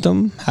paint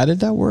them. How did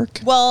that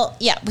work? Well,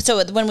 yeah.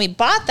 So when we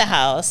bought the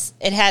house,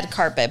 it had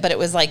carpet, but it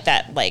was like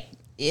that,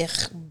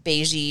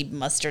 beigey,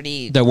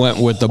 mustardy. That went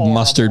with the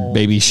mustard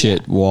baby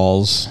shit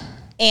walls.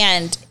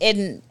 And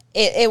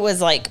it was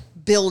like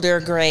builder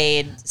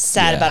grade,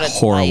 sad about its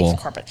horrible life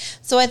carpet.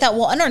 So I thought,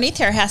 well, underneath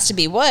there has to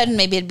be wood, and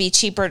maybe it'd be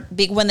cheaper.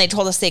 When they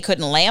told us they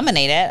couldn't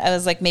laminate it, I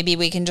was like, maybe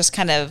we can just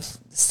kind of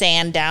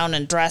sand down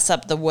and dress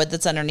up the wood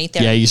that's underneath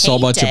there. Yeah, you saw a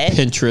bunch of it.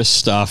 Pinterest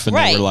stuff, and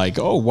they were like,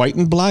 oh, white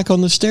and black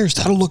on the stairs.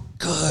 That'll look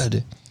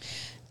good.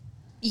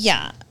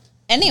 Yeah.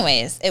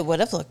 Anyways, it would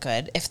have looked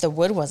good if the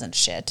wood wasn't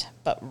shit,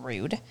 but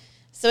rude.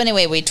 So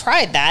anyway, we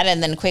tried that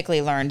and then quickly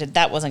learned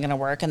that wasn't going to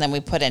work. And then we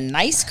put in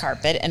nice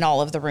carpet in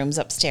all of the rooms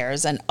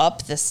upstairs and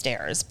up the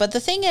stairs. But the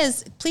thing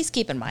is, please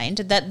keep in mind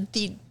that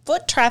the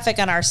foot traffic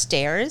on our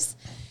stairs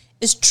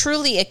is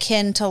truly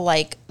akin to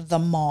like the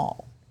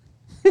mall.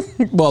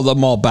 Well, the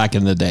mall back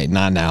in the day,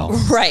 not now.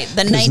 Right.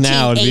 The 1980s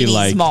now it'd be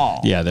like,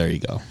 mall. Yeah, there you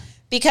go.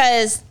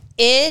 Because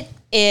it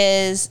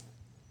is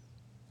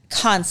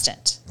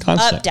constant.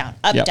 Up, down,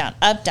 up, down,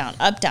 up, down,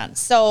 up, down.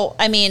 So,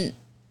 I mean,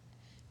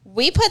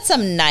 we put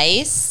some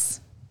nice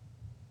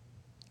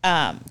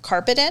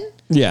carpet in.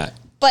 Yeah.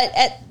 But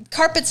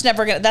carpet's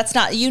never going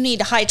to, you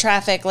need high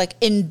traffic, like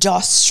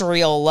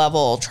industrial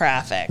level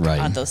traffic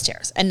on those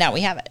stairs. And now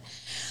we have it.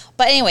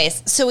 But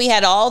anyways, so we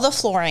had all the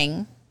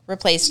flooring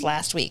replaced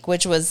last week,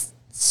 which was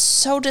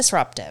so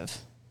disruptive.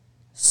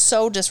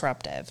 So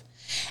disruptive.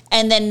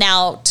 And then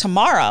now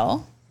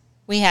tomorrow,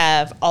 we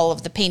have all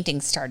of the painting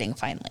starting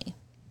finally.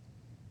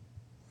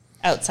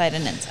 Outside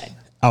and inside.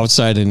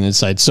 Outside and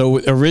inside. So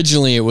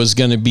originally it was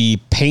going to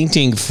be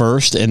painting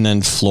first and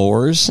then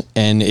floors,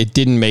 and it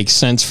didn't make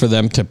sense for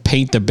them to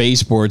paint the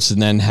baseboards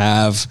and then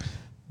have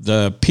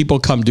the people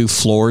come do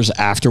floors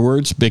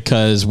afterwards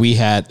because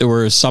there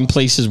were some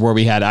places where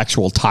we had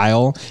actual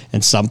tile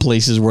and some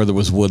places where there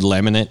was wood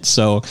laminate.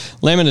 So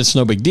laminate's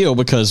no big deal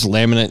because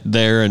laminate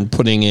there and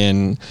putting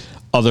in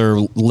other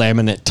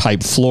laminate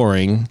type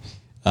flooring,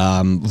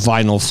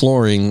 vinyl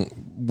flooring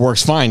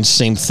works fine.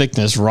 Same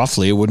thickness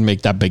roughly. It wouldn't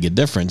make that big a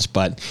difference.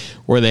 But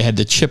where they had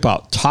to chip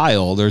out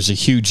tile, there's a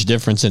huge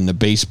difference in the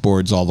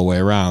baseboards all the way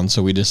around.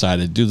 So we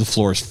decided to do the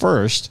floors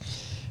first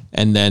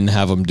and then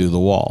have them do the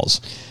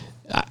walls.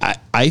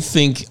 I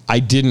think I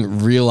didn't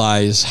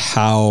realize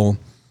how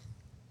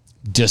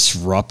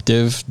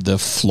disruptive the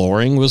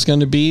flooring was going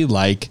to be.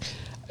 Like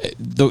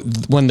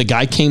when the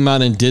guy came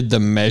out and did the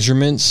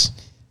measurements,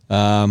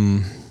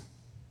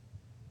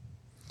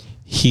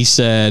 he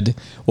said,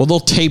 well,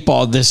 they'll tape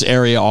all this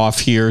area off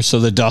here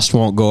so the dust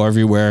won't go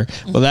everywhere.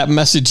 Well, that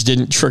message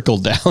didn't trickle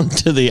down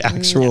to the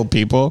actual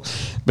people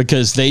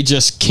because they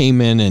just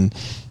came in and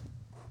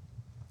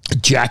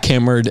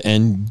jackhammered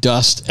and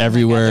dust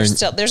everywhere. There's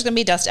going to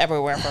be dust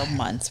everywhere for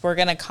months. We're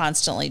going to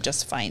constantly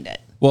just find it.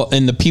 Well,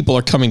 and the people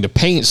are coming to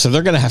paint, so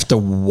they're going to have to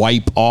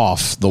wipe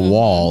off the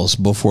walls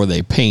before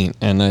they paint.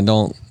 And they're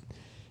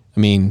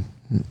going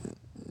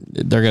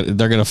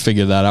to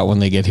figure that out when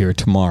they get here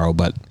tomorrow.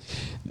 But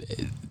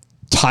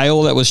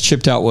tile that was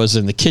chipped out was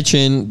in the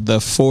kitchen,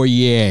 the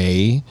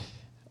foyer,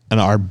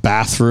 and our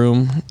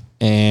bathroom,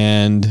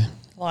 and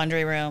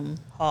laundry room,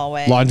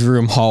 hallway.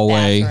 Bathroom.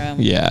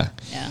 Yeah.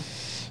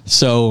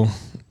 So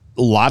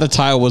a lot of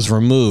tile was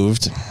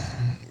removed,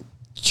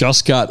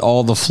 just got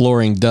all the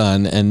flooring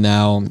done. And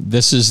now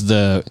this is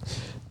the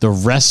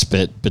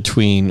respite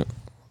between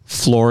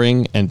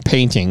flooring and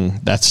painting.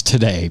 That's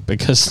today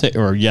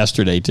or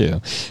yesterday too,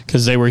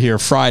 because they were here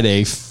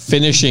Friday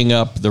finishing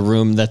up the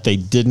room that they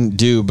didn't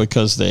do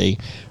because they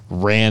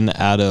ran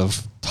out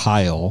of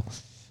tile,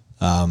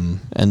 and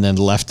then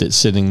left it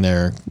sitting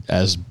there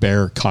as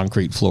bare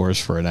concrete floors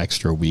for an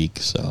extra week.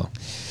 So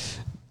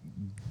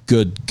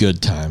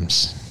good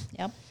times.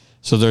 Yep.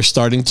 So they're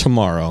starting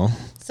tomorrow.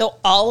 So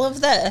all of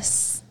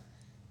this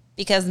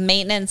because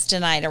maintenance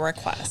denied a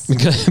request.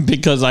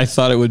 Because I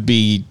thought it would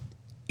be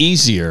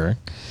easier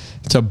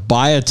to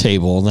buy a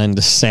table than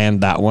to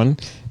sand that one.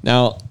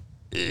 Now,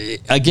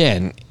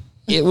 again,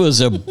 it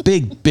was a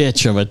big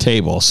bitch of a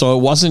table. So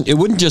it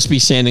wouldn't just be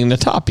sanding the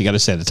top. You got to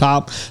sand the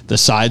top, the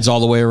sides all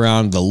the way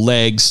around, the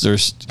legs.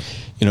 There's,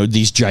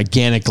 these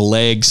gigantic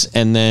legs.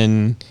 And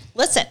then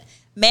listen,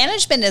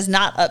 management is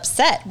not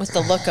upset with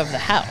the look of the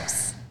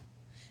house.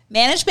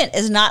 Management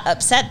is not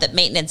upset that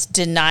maintenance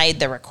denied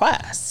the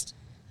request.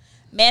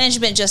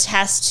 Management just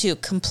has to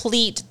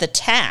complete the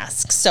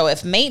task. So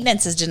if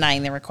maintenance is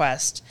denying the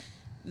request,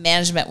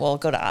 management will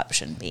go to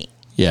option B.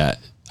 Yeah.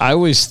 I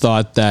always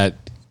thought that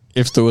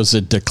if there was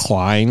a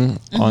decline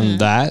on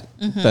that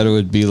it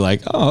would be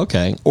like, oh,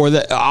 okay. Or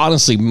that,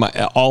 honestly,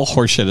 all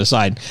horseshit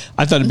aside,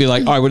 I thought it'd be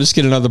like, all right, we'll just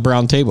get another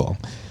brown table.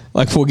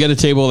 Like, we'll get a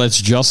table that's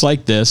just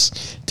like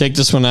this, take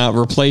this one out,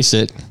 replace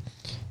it.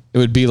 It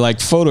would be like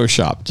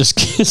Photoshop. Just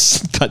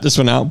cut this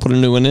one out, put a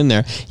new one in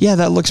there. Yeah,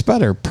 that looks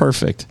better.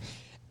 Perfect.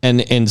 And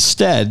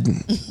instead,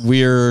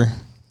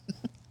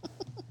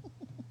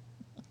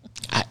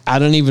 I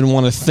don't even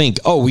want to think,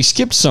 we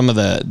skipped some of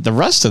the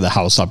rest of the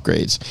house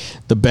upgrades.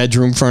 The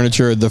bedroom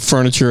furniture, the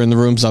furniture in the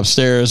rooms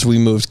upstairs. We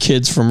moved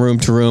kids from room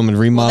to room and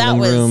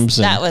remodeling rooms.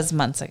 That was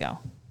months ago.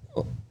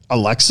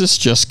 Alexis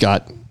just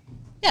got...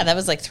 Yeah, that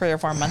was like 3 or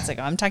 4 months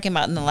ago. I'm talking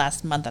about in the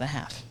last month and a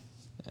half.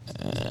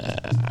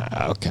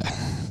 Okay.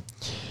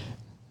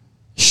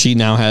 She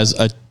now has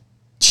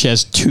she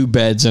has 2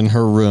 beds in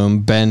her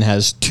room. Ben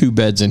has 2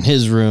 beds in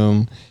his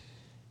room.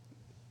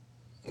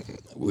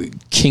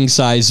 Queen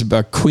size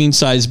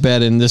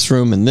bed in this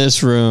room and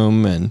this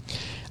room. And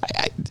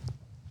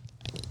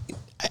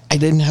I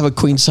didn't have a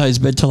queen size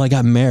bed till I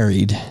got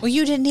married. Well,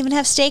 you didn't even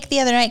have steak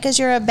the other night because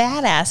you're a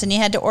badass and you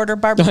had to order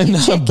barbecue I'm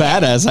not chicken. a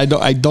badass.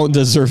 I don't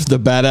deserve the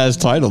badass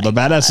title. The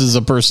badass is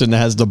a person that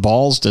has the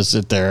balls to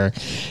sit there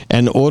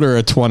and order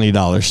a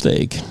 $20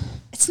 steak.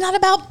 It's not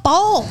about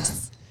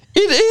balls.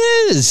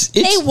 It is.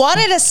 They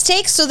wanted a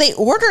steak, so they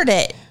ordered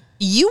it.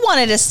 You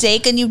wanted a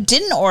steak and you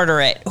didn't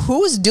order it.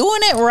 Who's doing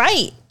it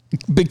right?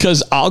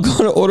 Because I'll go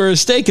to order a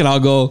steak and I'll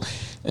go,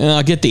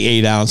 I'll get the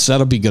 8 ounce.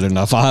 That'll be good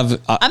enough. I'm going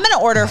to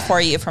order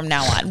for you from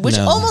now on, which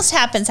almost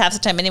happens half the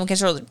time anyway, because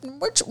you're like,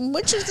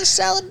 which is the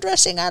salad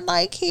dressing I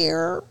like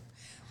here?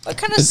 What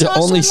kind of sauce? The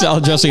only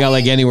salad dressing I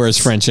like anywhere is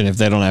French, and if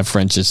they don't have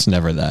French, it's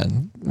never that.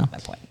 Not my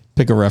point.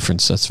 Pick a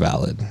reference that's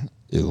valid.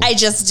 Ew. I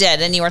just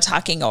did, and you were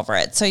talking over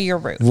it, so you're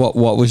rude. What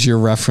was your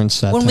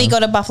reference that when time? we go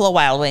to Buffalo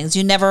Wild Wings,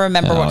 you never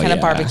remember what kind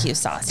of barbecue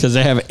sauce. Because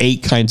they have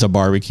 8 kinds of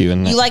barbecue.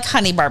 You like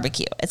honey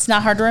barbecue. It's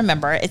not hard to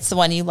remember. It's the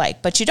one you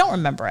like, but you don't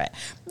remember it.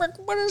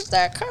 What is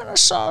that kind of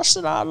sauce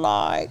that I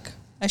like?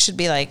 I should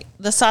be like,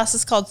 the sauce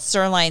is called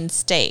sirloin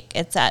steak.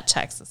 It's at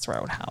Texas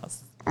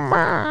Roadhouse.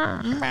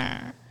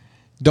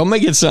 Don't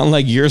make it sound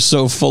like you're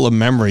so full of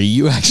memory.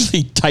 You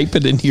actually type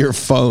it into your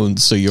phone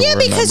so you'll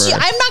remember. Yeah, because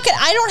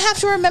I don't have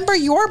to remember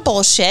your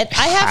bullshit.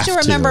 I have to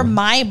remember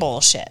my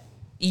bullshit.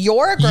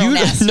 You're a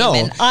grown-ass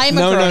human. I'm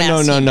a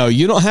grown-ass human. No.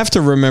 You don't have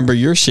to remember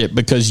your shit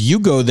because you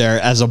go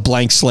there as a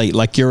blank slate.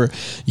 Like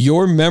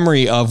your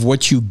memory of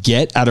what you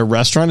get at a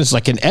restaurant is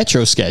like an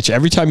Etch-a-Sketch.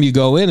 Every time you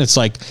go in, it's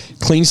like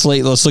clean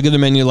slate. Let's look at the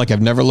menu like I've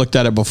never looked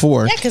at it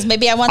before. Yeah, because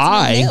maybe I want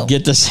something new. I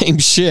get the same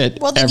shit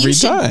well, then every you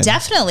should time.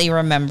 definitely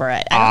remember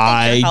it.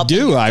 I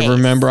do. I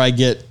remember I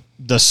get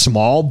the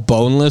small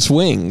boneless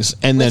wings.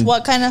 And With then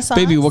what kind of sauce?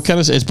 Baby, what kind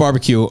of it's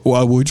barbecue?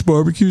 Well, which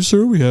barbecue,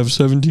 sir? We have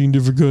 17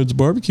 different kinds of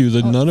barbecue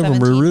that none of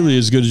them are really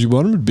as good as you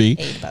want them to be.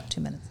 Ate about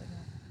 2 minutes ago.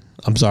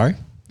 I'm sorry?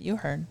 You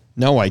heard.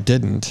 No, I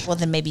didn't. Well,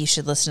 then maybe you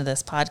should listen to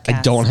this podcast.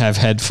 I don't have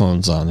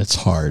headphones on. It's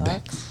hard.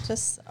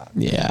 Just sucks.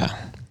 Yeah.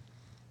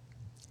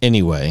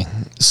 Anyway,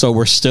 so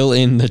we're still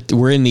in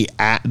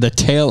the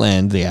tail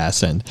end, the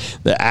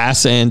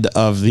ass end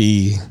of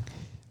the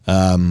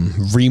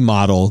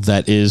remodel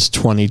that is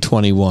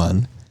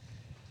 2021.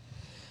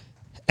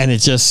 And it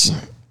just,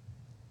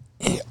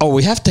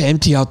 we have to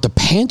empty out the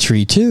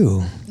pantry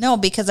too. No,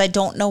 because I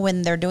don't know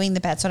when they're doing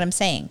the That's what I'm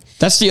saying.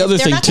 That's the other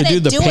thing to do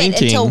the painting.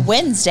 It until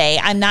Wednesday.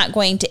 I'm not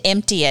going to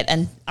empty it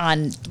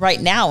on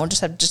right now and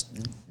just have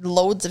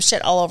loads of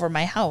shit all over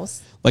my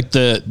house. Like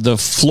the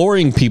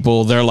flooring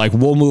people, they're like,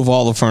 we'll move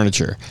all the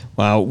furniture.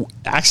 Well,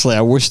 actually,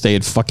 I wish they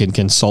had fucking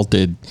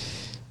consulted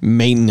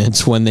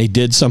maintenance when they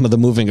did some of the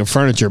moving of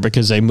furniture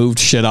because they moved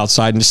shit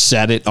outside and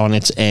set it on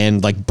its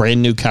end. Like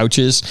brand new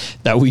couches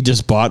that we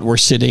just bought were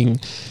sitting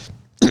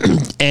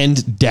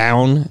end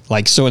down.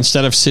 Like, so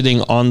instead of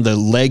sitting on the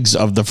legs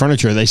of the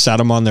furniture, they sat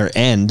them on their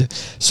end.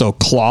 So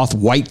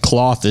white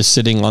cloth is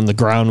sitting on the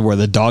ground where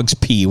the dogs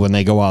pee when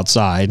they go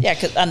outside. Yeah,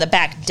 'cause on the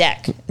back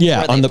deck.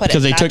 Yeah,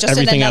 because they took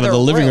everything out of the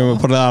living room and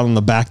put it out on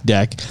the back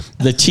deck.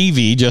 The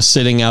TV just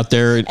sitting out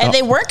there. And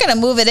they weren't going to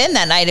move it in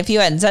that night if you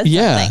hadn't said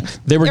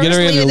something. They were getting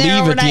ready to leave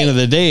at the end of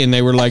the day, and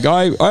they were like,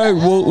 all right,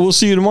 we'll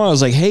see you tomorrow. I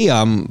was like, hey,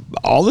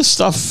 all this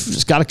stuff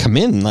has got to come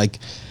in. Like,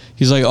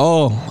 he's like,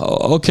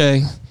 oh,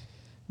 okay.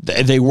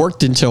 They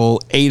worked until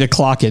 8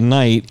 o'clock at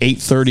night,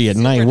 8:30 at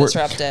night.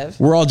 Disruptive.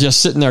 We're all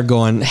just sitting there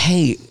going,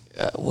 hey,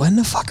 when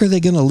the fuck are they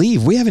going to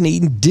leave? We haven't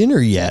eaten dinner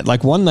yet.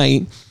 Like one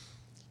night,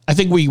 I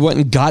think we went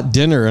and got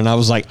dinner and I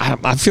was like,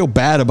 I feel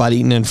bad about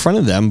eating in front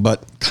of them,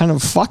 but kind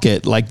of fuck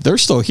it. Like they're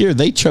still here.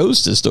 They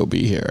chose to still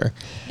be here.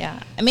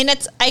 Yeah. I mean,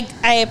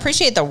 I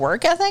appreciate the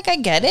work ethic. I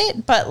get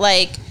it. But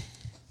like,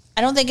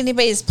 I don't think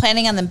anybody's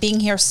planning on them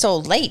being here so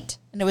late.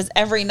 And it was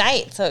every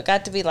night. So it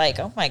got to be like,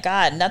 oh my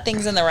God,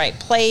 nothing's in the right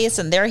place.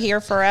 And they're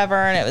here forever.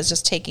 And it was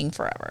just taking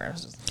forever.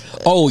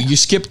 Oh, you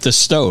skipped the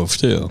stove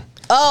too.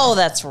 Oh,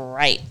 that's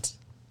right.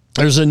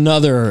 There's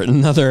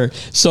another.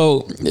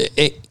 So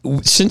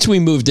since we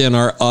moved in,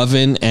 our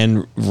oven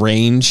and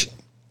range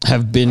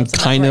have been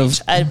kind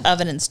of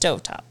oven and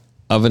stovetop.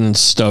 Oven and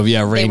stove,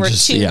 yeah. Range. They were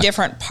two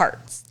different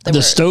parts. The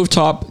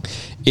stovetop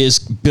is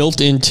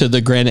built into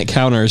the granite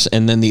counters,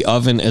 and then the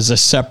oven is a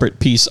separate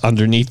piece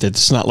underneath it.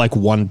 It's not like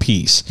one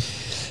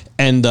piece.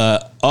 And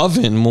the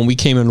oven, when we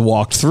came and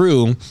walked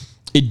through,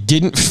 it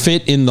didn't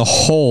fit in the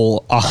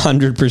hole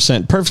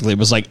 100% perfectly. It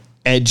was like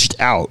edged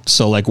out.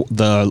 So like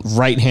the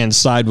right-hand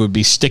side would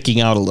be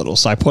sticking out a little.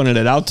 So I pointed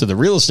it out to the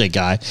real estate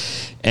guy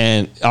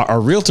and our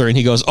realtor, and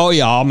he goes, oh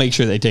yeah, I'll make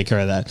sure they take care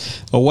of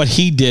that. But what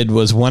he did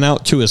was went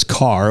out to his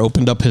car,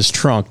 opened up his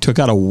trunk, took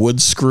out a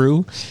wood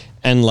screw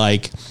and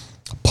like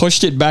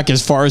pushed it back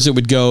as far as it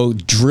would go,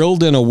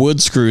 drilled in a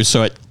wood screw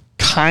so it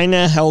kind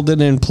of held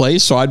it in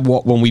place. So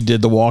when we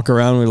did the walk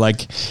around, we were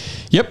like,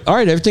 yep, all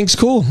right, everything's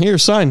cool. Here,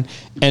 sign.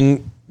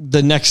 And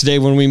the next day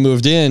when we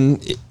moved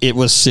in, it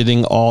was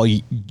sitting all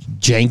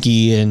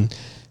janky and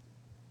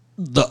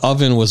the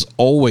oven was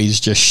always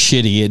just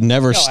shitty. It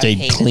never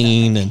stayed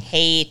clean. And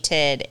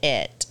hated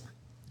it.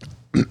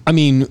 I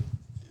mean,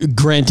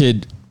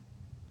 granted,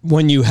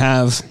 when you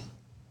have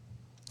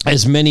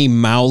as many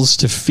mouths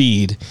to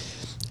feed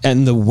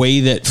and the way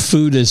that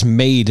food is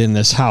made in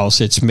this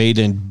house, it's made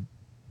in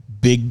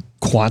big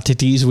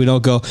quantities. We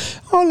don't go,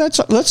 oh,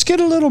 let's get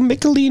a little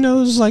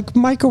Michelino's like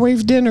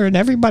microwave dinner and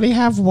everybody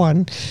have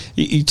one.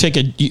 You take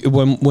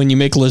when you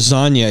make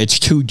lasagna, it's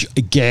two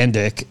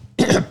gigantic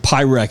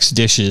Pyrex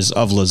dishes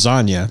of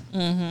lasagna,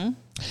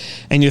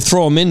 and you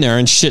throw them in there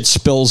and shit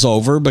spills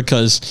over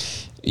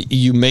because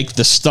you make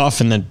the stuff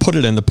and then put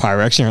it in the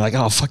Pyrex and you're like,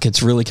 oh fuck,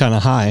 it's really kind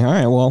of high. All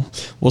right, well,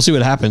 we'll see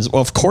what happens. Well,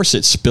 of course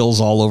it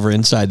spills all over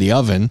inside the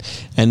oven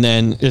and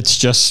then it's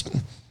just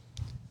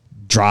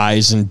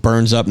dries and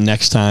burns up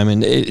next time.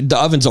 And the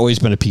oven's always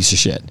been a piece of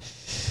shit.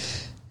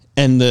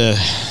 And the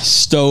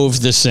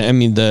stove, the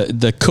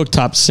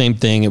cooktop, same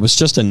thing. It was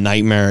just a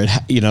nightmare.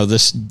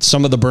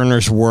 Some of the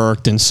burners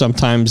worked and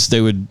sometimes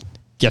they would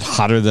get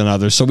hotter than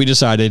others. So we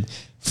decided,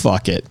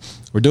 fuck it.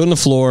 We're doing the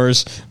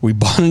floors. We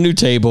bought a new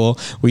table.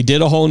 We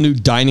did a whole new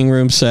dining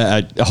room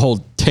set, a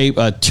whole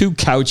table, 2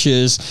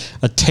 couches,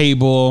 a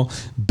table,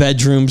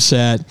 bedroom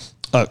set,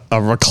 a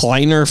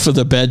recliner for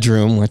the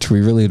bedroom, which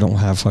we really don't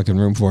have fucking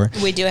room for.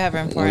 We do have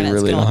room for it.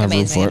 It's going to look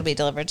amazing. It'll be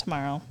delivered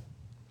tomorrow.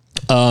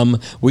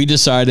 We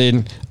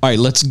decided, all right,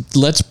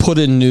 let's put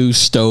a new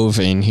stove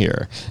in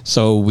here.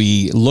 So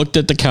we looked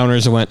at the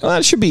counters and went, oh,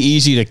 that should be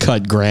easy to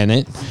cut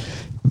granite.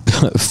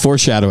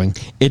 foreshadowing.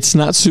 It's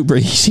not super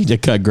easy to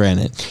cut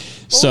granite.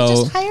 Well, we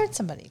just hired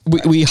somebody.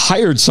 We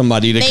hired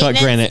somebody to cut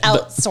granite.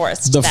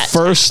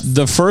 Outsourced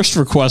the first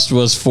request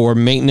was for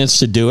maintenance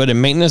to do it,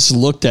 and maintenance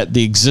looked at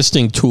the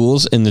existing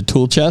tools in the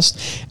tool chest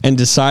and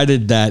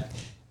decided that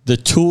the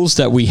tools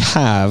that we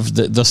have,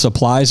 the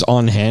supplies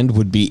on hand,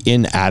 would be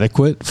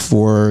inadequate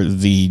for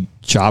the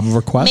job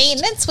request.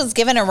 Maintenance was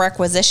given a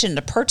requisition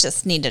to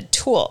purchase needed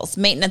tools.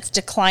 Maintenance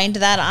declined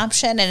that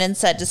option and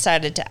instead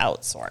decided to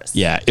outsource.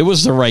 Yeah, it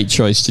was the right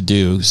choice to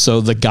do.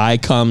 So the guy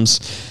comes,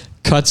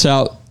 cuts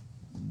out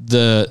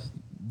the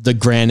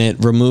granite,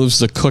 removes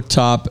the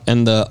cooktop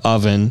and the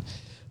oven,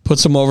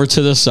 puts them over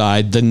to the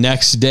side. The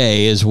next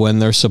day is when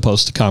they're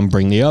supposed to come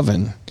bring the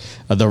oven.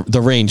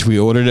 The range, we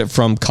ordered it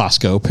from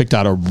Costco, picked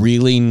out a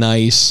really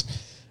nice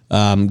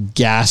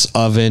gas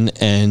oven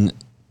and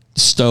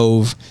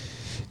stove.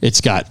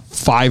 It's got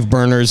 5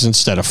 burners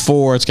instead of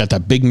 4. It's got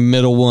that big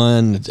middle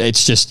one.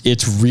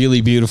 It's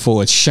really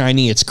beautiful. It's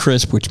shiny. It's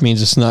crisp, which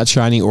means it's not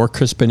shiny or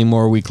crisp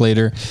anymore a week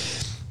later.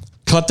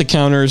 Cut the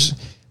counters.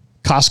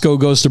 Costco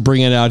goes to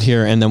bring it out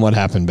here. And then what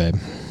happened, babe?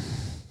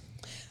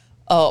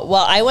 Oh,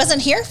 well, I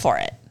wasn't here for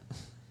it.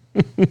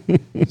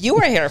 You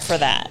were here for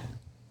that.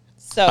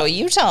 So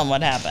you tell him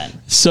what happened.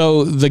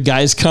 So the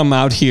guys come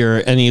out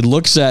here and he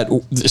looks at,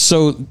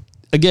 so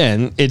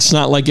again, it's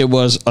not like it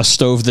was a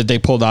stove that they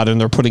pulled out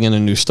and they're putting in a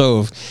new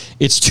stove.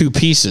 It's 2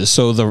 pieces.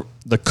 So the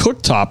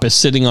cooktop is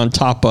sitting on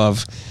top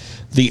of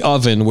the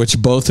oven,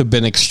 which both have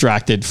been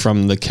extracted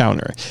from the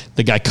counter.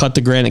 The guy cut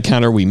the granite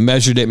counter. We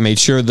measured it, made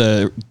sure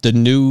the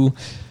new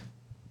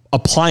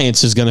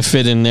appliance is going to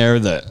fit in there.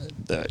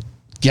 The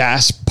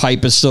gas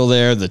pipe is still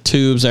there. The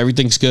tubes,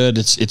 everything's good.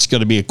 It's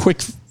going to be a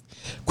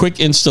quick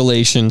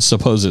installation,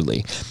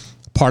 supposedly.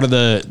 Part of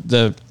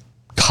the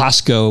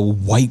Costco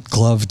white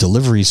glove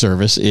delivery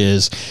service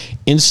is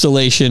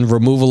installation,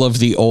 removal of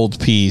the old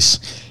piece,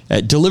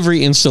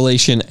 delivery,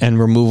 installation, and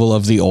removal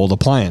of the old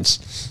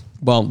appliance.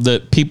 Well,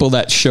 the people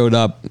that showed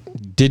up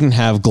didn't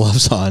have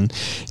gloves on,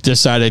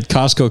 decided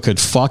Costco could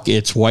fuck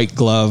its white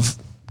glove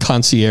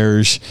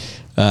concierge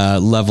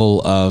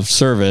level of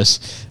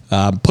service.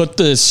 Put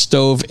the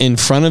stove in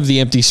front of the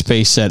empty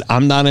space, said,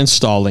 I'm not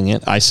installing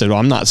it. I said, well,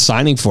 I'm not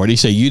signing for it. He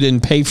said, you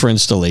didn't pay for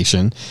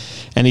installation.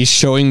 And he's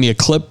showing me a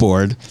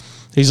clipboard.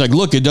 He's like,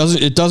 look, it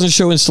doesn't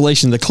show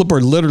installation. The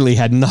clipboard literally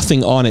had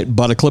nothing on it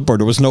but a clipboard.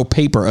 There was no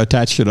paper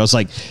attached to it. I was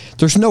like,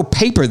 there's no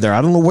paper there.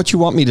 I don't know what you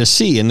want me to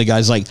see. And the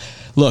guy's like,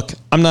 look,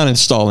 I'm not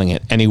installing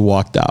it. And he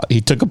walked out.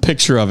 He took a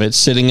picture of it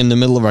sitting in the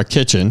middle of our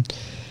kitchen.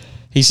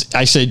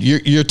 I said,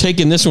 you're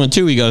taking this one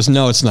too? He goes,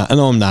 no, it's not.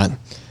 No, I'm not.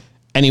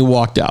 And he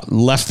walked out,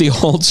 left the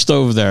old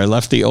stove there,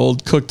 left the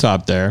old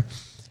cooktop there,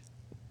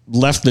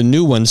 left the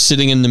new one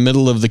sitting in the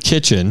middle of the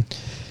kitchen.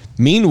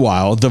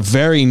 Meanwhile, the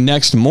very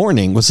next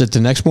morning, was it the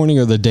next morning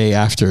or the day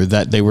after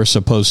that they were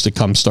supposed to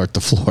come start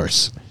the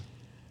floors?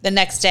 The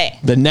next day.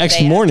 The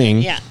next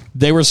morning, yeah.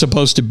 They were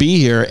supposed to be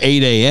here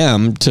 8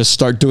 a.m. to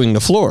start doing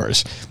the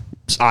floors.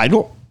 I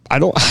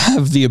don't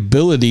have the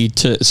ability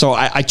to, so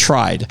I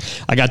tried.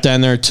 I got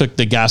down there, took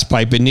the gas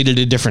pipe. It needed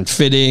a different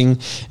fitting,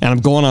 and I'm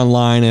going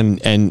online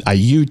and I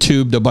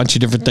YouTubed a bunch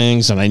of different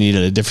things, and I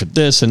needed a different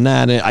this and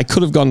that. And I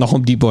could have gone to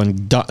Home Depot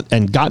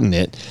and gotten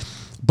it,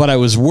 but I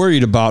was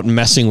worried about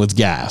messing with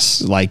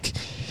gas.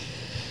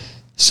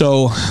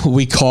 So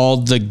we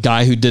called the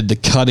guy who did the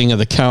cutting of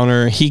the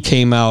counter. He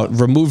came out,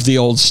 removed the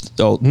old.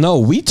 No,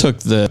 we took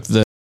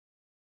the.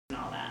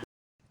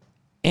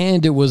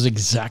 And it was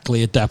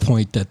exactly at that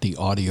point that the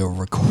audio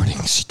recording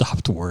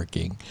stopped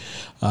working.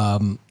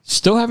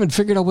 Still haven't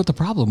figured out what the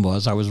problem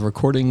was. I was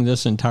recording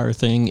this entire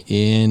thing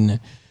in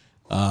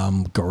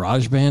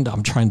GarageBand.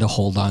 I'm trying to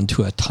hold on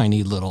to a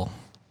tiny little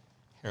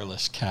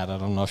hairless cat. I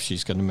don't know if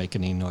she's going to make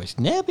any noise.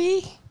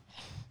 Nebby!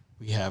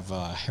 We have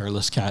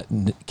hairless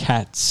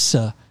cats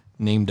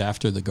named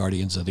after the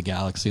Guardians of the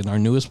Galaxy. And our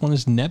newest one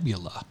is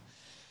Nebula.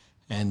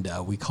 And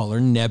we call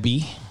her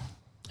Nebby.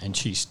 And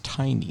she's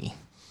tiny.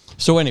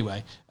 So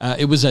anyway,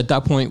 it was at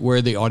that point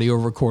where the audio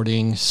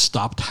recording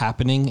stopped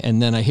happening,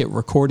 and then I hit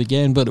record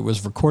again, but it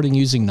was recording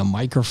using the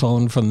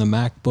microphone from the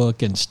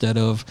MacBook instead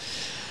of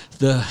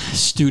the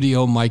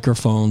studio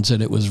microphones,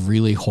 and it was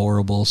really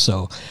horrible.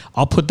 So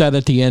I'll put that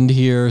at the end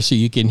here so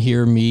you can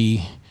hear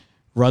me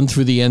run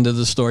through the end of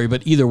the story.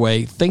 But either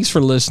way, thanks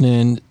for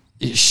listening.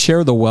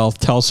 Share the wealth.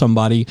 Tell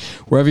somebody.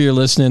 Wherever you're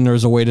listening,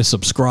 there's a way to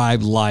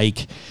subscribe,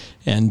 like,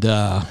 and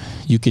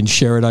you can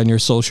share it on your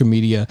social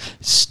media.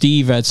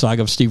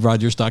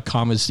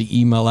 Steve@sagaofsteverogers.com is the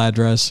email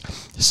address.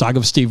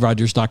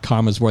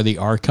 Sagaofsteverogers.com is where the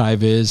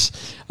archive is.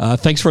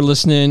 Thanks for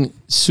listening.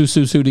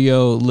 Susu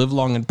Studio, live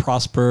long and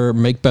prosper,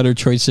 make better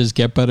choices,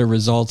 get better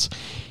results.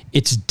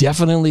 It's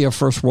definitely a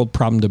first world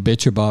problem to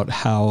bitch about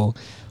how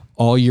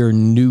all your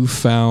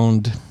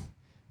newfound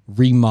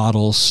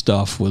remodel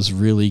stuff was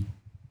really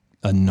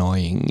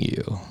annoying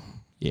you.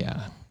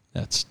 Yeah,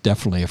 that's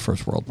definitely a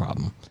first world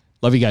problem.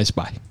 Love you guys.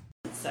 Bye.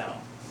 So,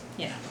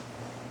 yeah.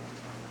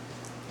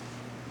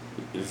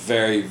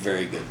 Very,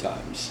 very good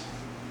times.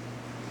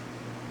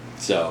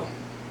 So,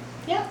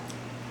 Yeah.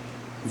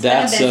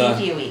 that's been a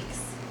busy few weeks.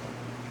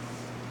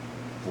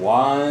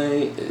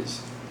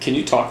 Can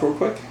you talk real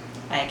quick?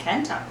 I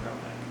can talk real quick.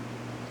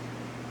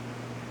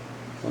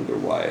 Wonder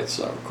why it's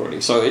not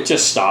recording. So it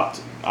just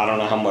stopped. I don't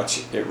know how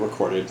much it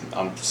recorded.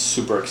 I'm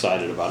super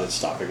excited about it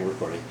stopping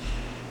recording.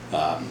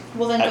 Well,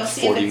 then go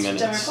see if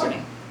it's still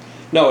recording.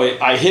 No,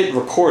 I hit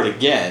record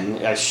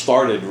again. I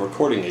started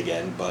recording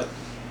again, but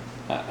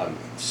I'm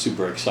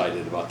super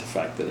excited about the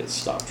fact that it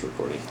stopped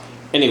recording.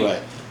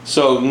 Anyway,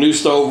 so new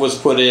stove was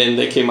put in.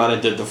 They came out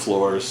and did the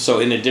floors. So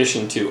in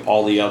addition to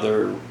all the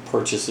other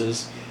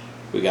purchases,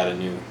 we got a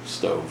new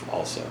stove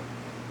also.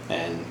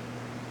 And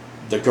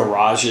the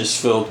garage is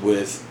filled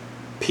with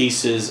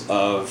pieces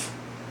of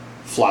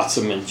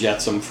flotsam and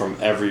jetsam from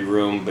every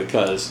room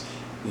because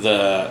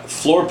the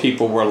floor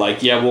people were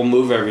like, yeah, we'll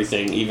move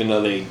everything, even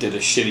though they did a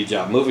shitty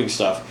job moving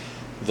stuff.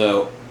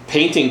 The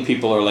painting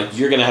people are like,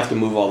 you're going to have to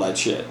move all that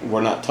shit.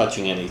 We're not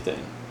touching anything.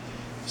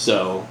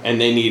 So,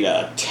 and they need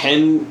a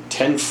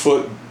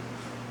 10-foot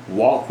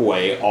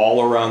walkway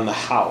all around the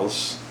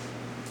house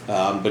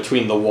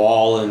between the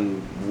wall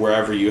and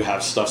wherever you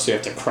have stuff. So you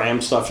have to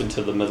cram stuff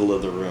into the middle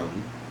of the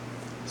room.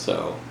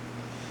 So,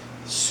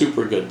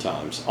 super good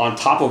times. On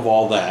top of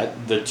all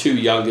that, the two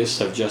youngest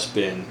have just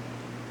been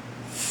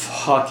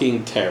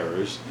fucking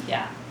terrors.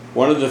 Yeah.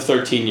 One of the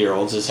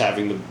 13-year-olds is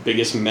having the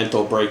biggest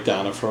mental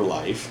breakdown of her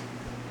life.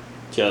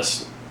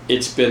 Just,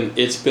 it's been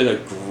a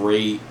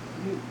great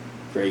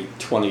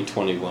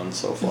 2021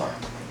 so far.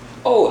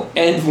 Oh,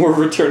 and we're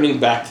returning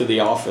back to the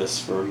office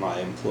for my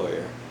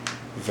employer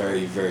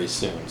very, very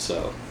soon.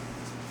 So,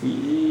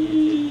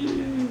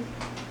 yeah.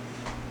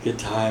 Good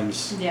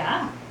times.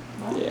 Yeah.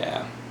 Well,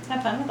 yeah.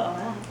 Have fun with all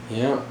that.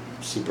 Yeah,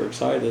 super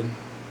excited.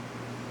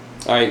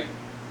 All right.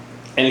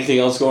 Anything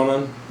else going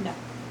on? No.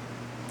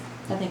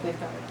 I think we've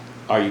covered it.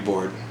 Are you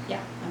bored?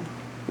 Yeah.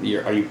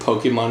 Are you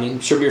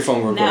Pokemoning? Show me your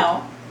phone real quick.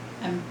 No.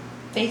 I'm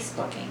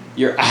Facebooking.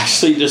 You're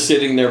actually just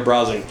sitting there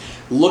browsing.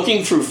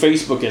 Looking through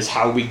Facebook is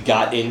how we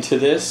got into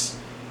this.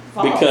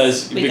 False.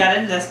 Because we got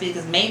into this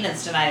because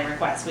maintenance denied a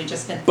request. We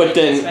just been. But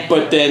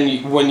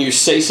then when you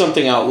say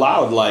something out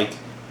loud like,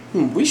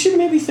 we should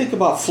maybe think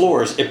about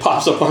floors, it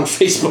pops up on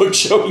Facebook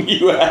showing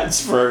you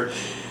ads for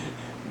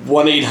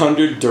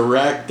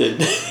 1-800-DIRECT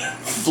and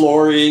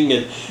flooring,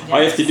 and all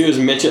you have to do is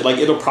mention, like,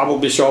 it'll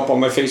probably show up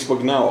on my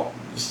Facebook now,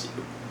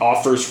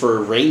 offers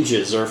for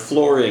ranges or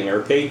flooring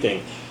or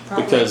painting.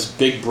 Probably. Because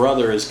Big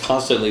Brother is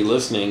constantly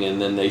listening, and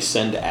then they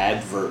send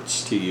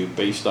adverts to you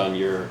based on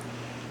your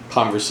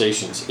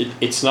conversations.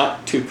 It's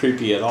not too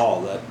creepy at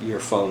all that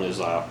your phone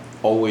is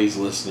always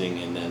listening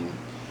and then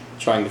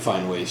trying to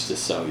find ways to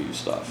sell you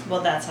stuff.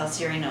 Well, that's how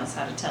Siri knows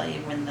how to tell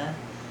you when the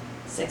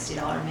 $60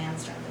 man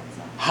started.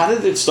 So. How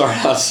did it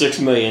start out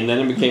 $6 million, then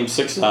it became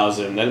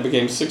 $6,000, then it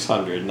became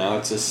 $600, now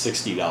it's a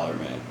 $60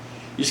 man?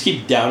 You just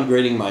keep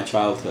downgrading my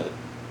childhood.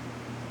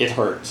 It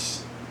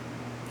hurts.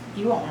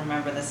 You won't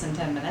remember this in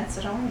 10 minutes,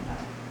 so don't worry about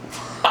it.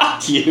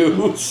 Fuck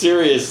you!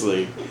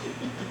 Seriously.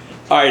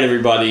 Alright,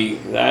 everybody.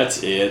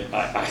 That's it.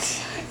 I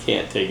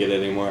can't take it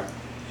anymore.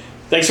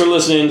 Thanks for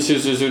listening to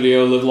Suzu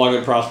Studio. Live long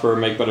and prosper.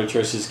 Make better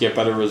choices. Get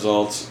better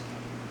results.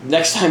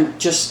 Next time,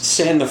 just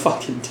sand the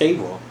fucking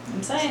table.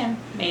 I'm saying.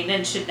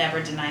 Maintenance should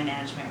never deny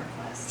management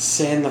requests.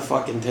 Sand the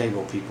fucking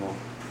table, people.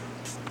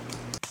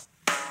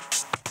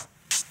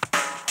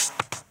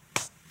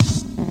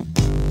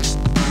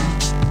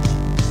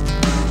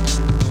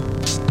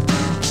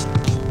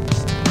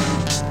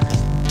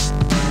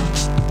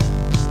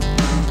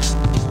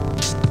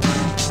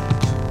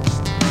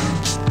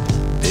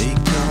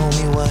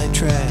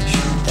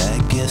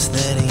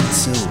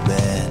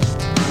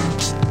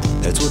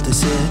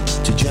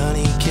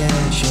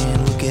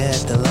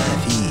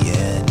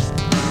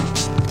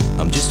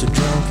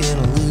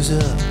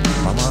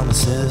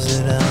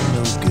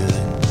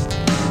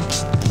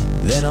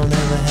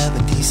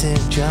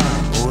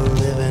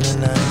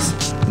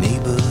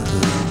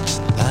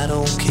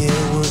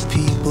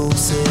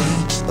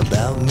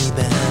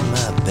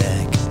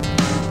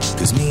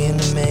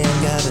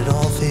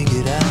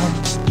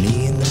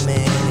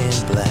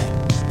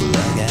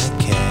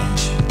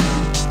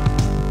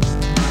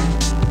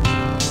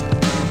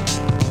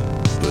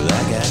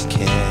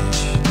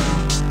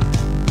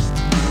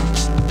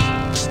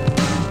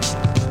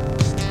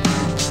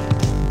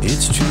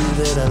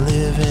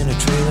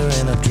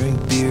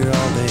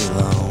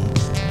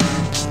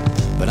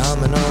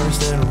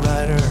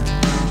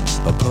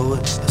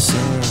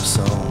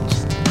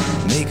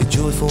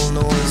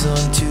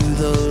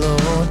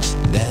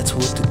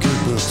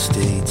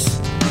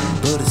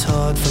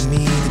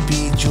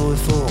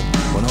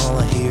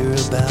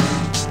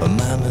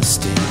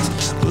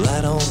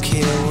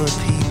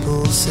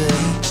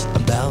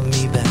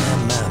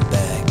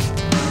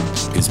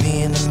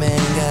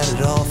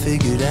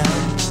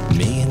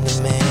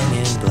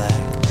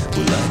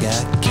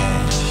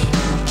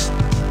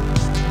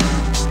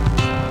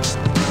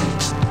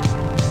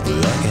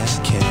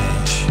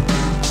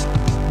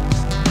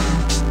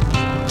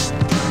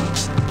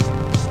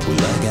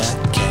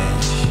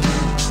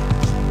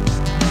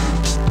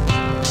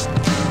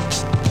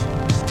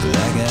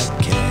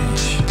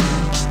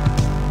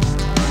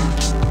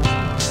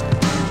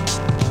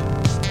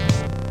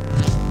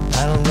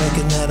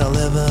 reckon that I'll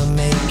ever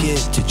make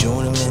it to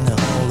join them in the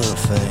Hall of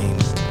Fame.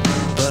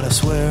 But I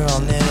swear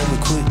I'll never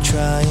quit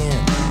trying.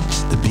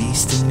 The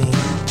beast in me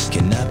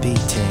cannot be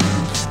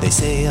tamed. They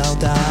say I'll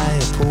die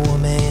a poor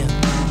man,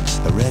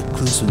 a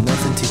recluse with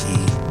nothing to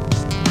eat.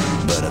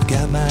 But I've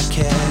got my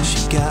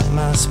cash, you got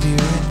my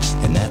spirit,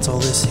 and that's all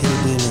this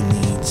hillbilly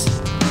needs.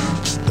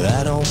 But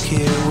I don't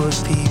care what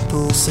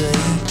people say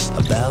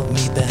about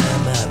me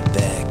behind my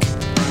back.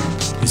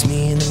 'Cause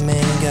me and the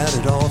man got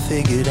it all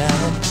figured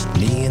out.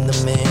 Me and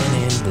the man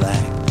in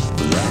black.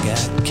 Well, I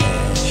got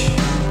cash.